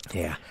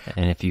 Yeah.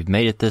 And if you've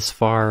made it this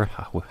far,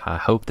 I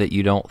hope that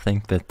you don't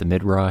think that the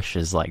Midrash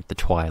is like the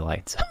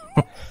Twilight Zone.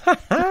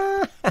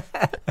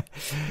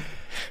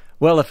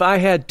 Well, if I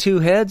had two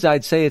heads,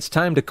 I'd say it's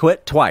time to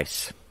quit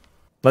twice.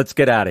 Let's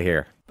get out of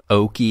here.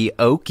 Okie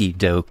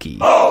dokie.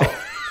 Oh!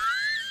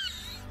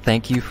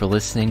 Thank you for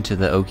listening to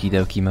the Okie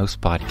Dokie Most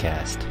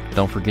podcast.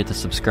 Don't forget to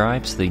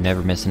subscribe so that you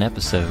never miss an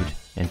episode,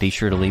 and be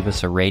sure to leave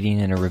us a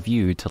rating and a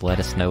review to let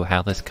us know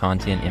how this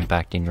content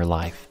impacting your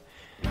life.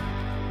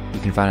 You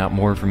can find out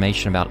more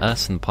information about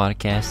us and the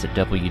podcast at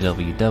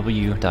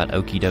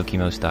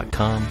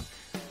www.okiedokimos.com.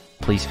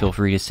 Please feel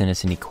free to send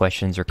us any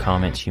questions or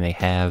comments you may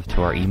have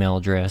to our email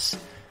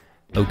address,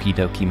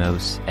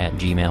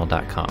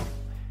 okiedokimos@gmail.com.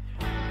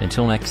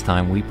 Until next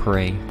time, we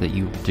pray that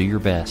you do your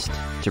best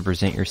to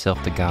present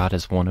yourself to God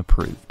as one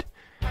approved,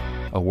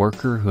 a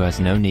worker who has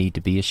no need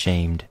to be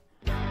ashamed,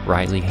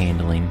 rightly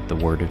handling the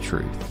word of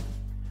truth.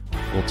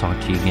 We'll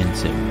talk to you again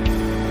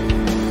soon.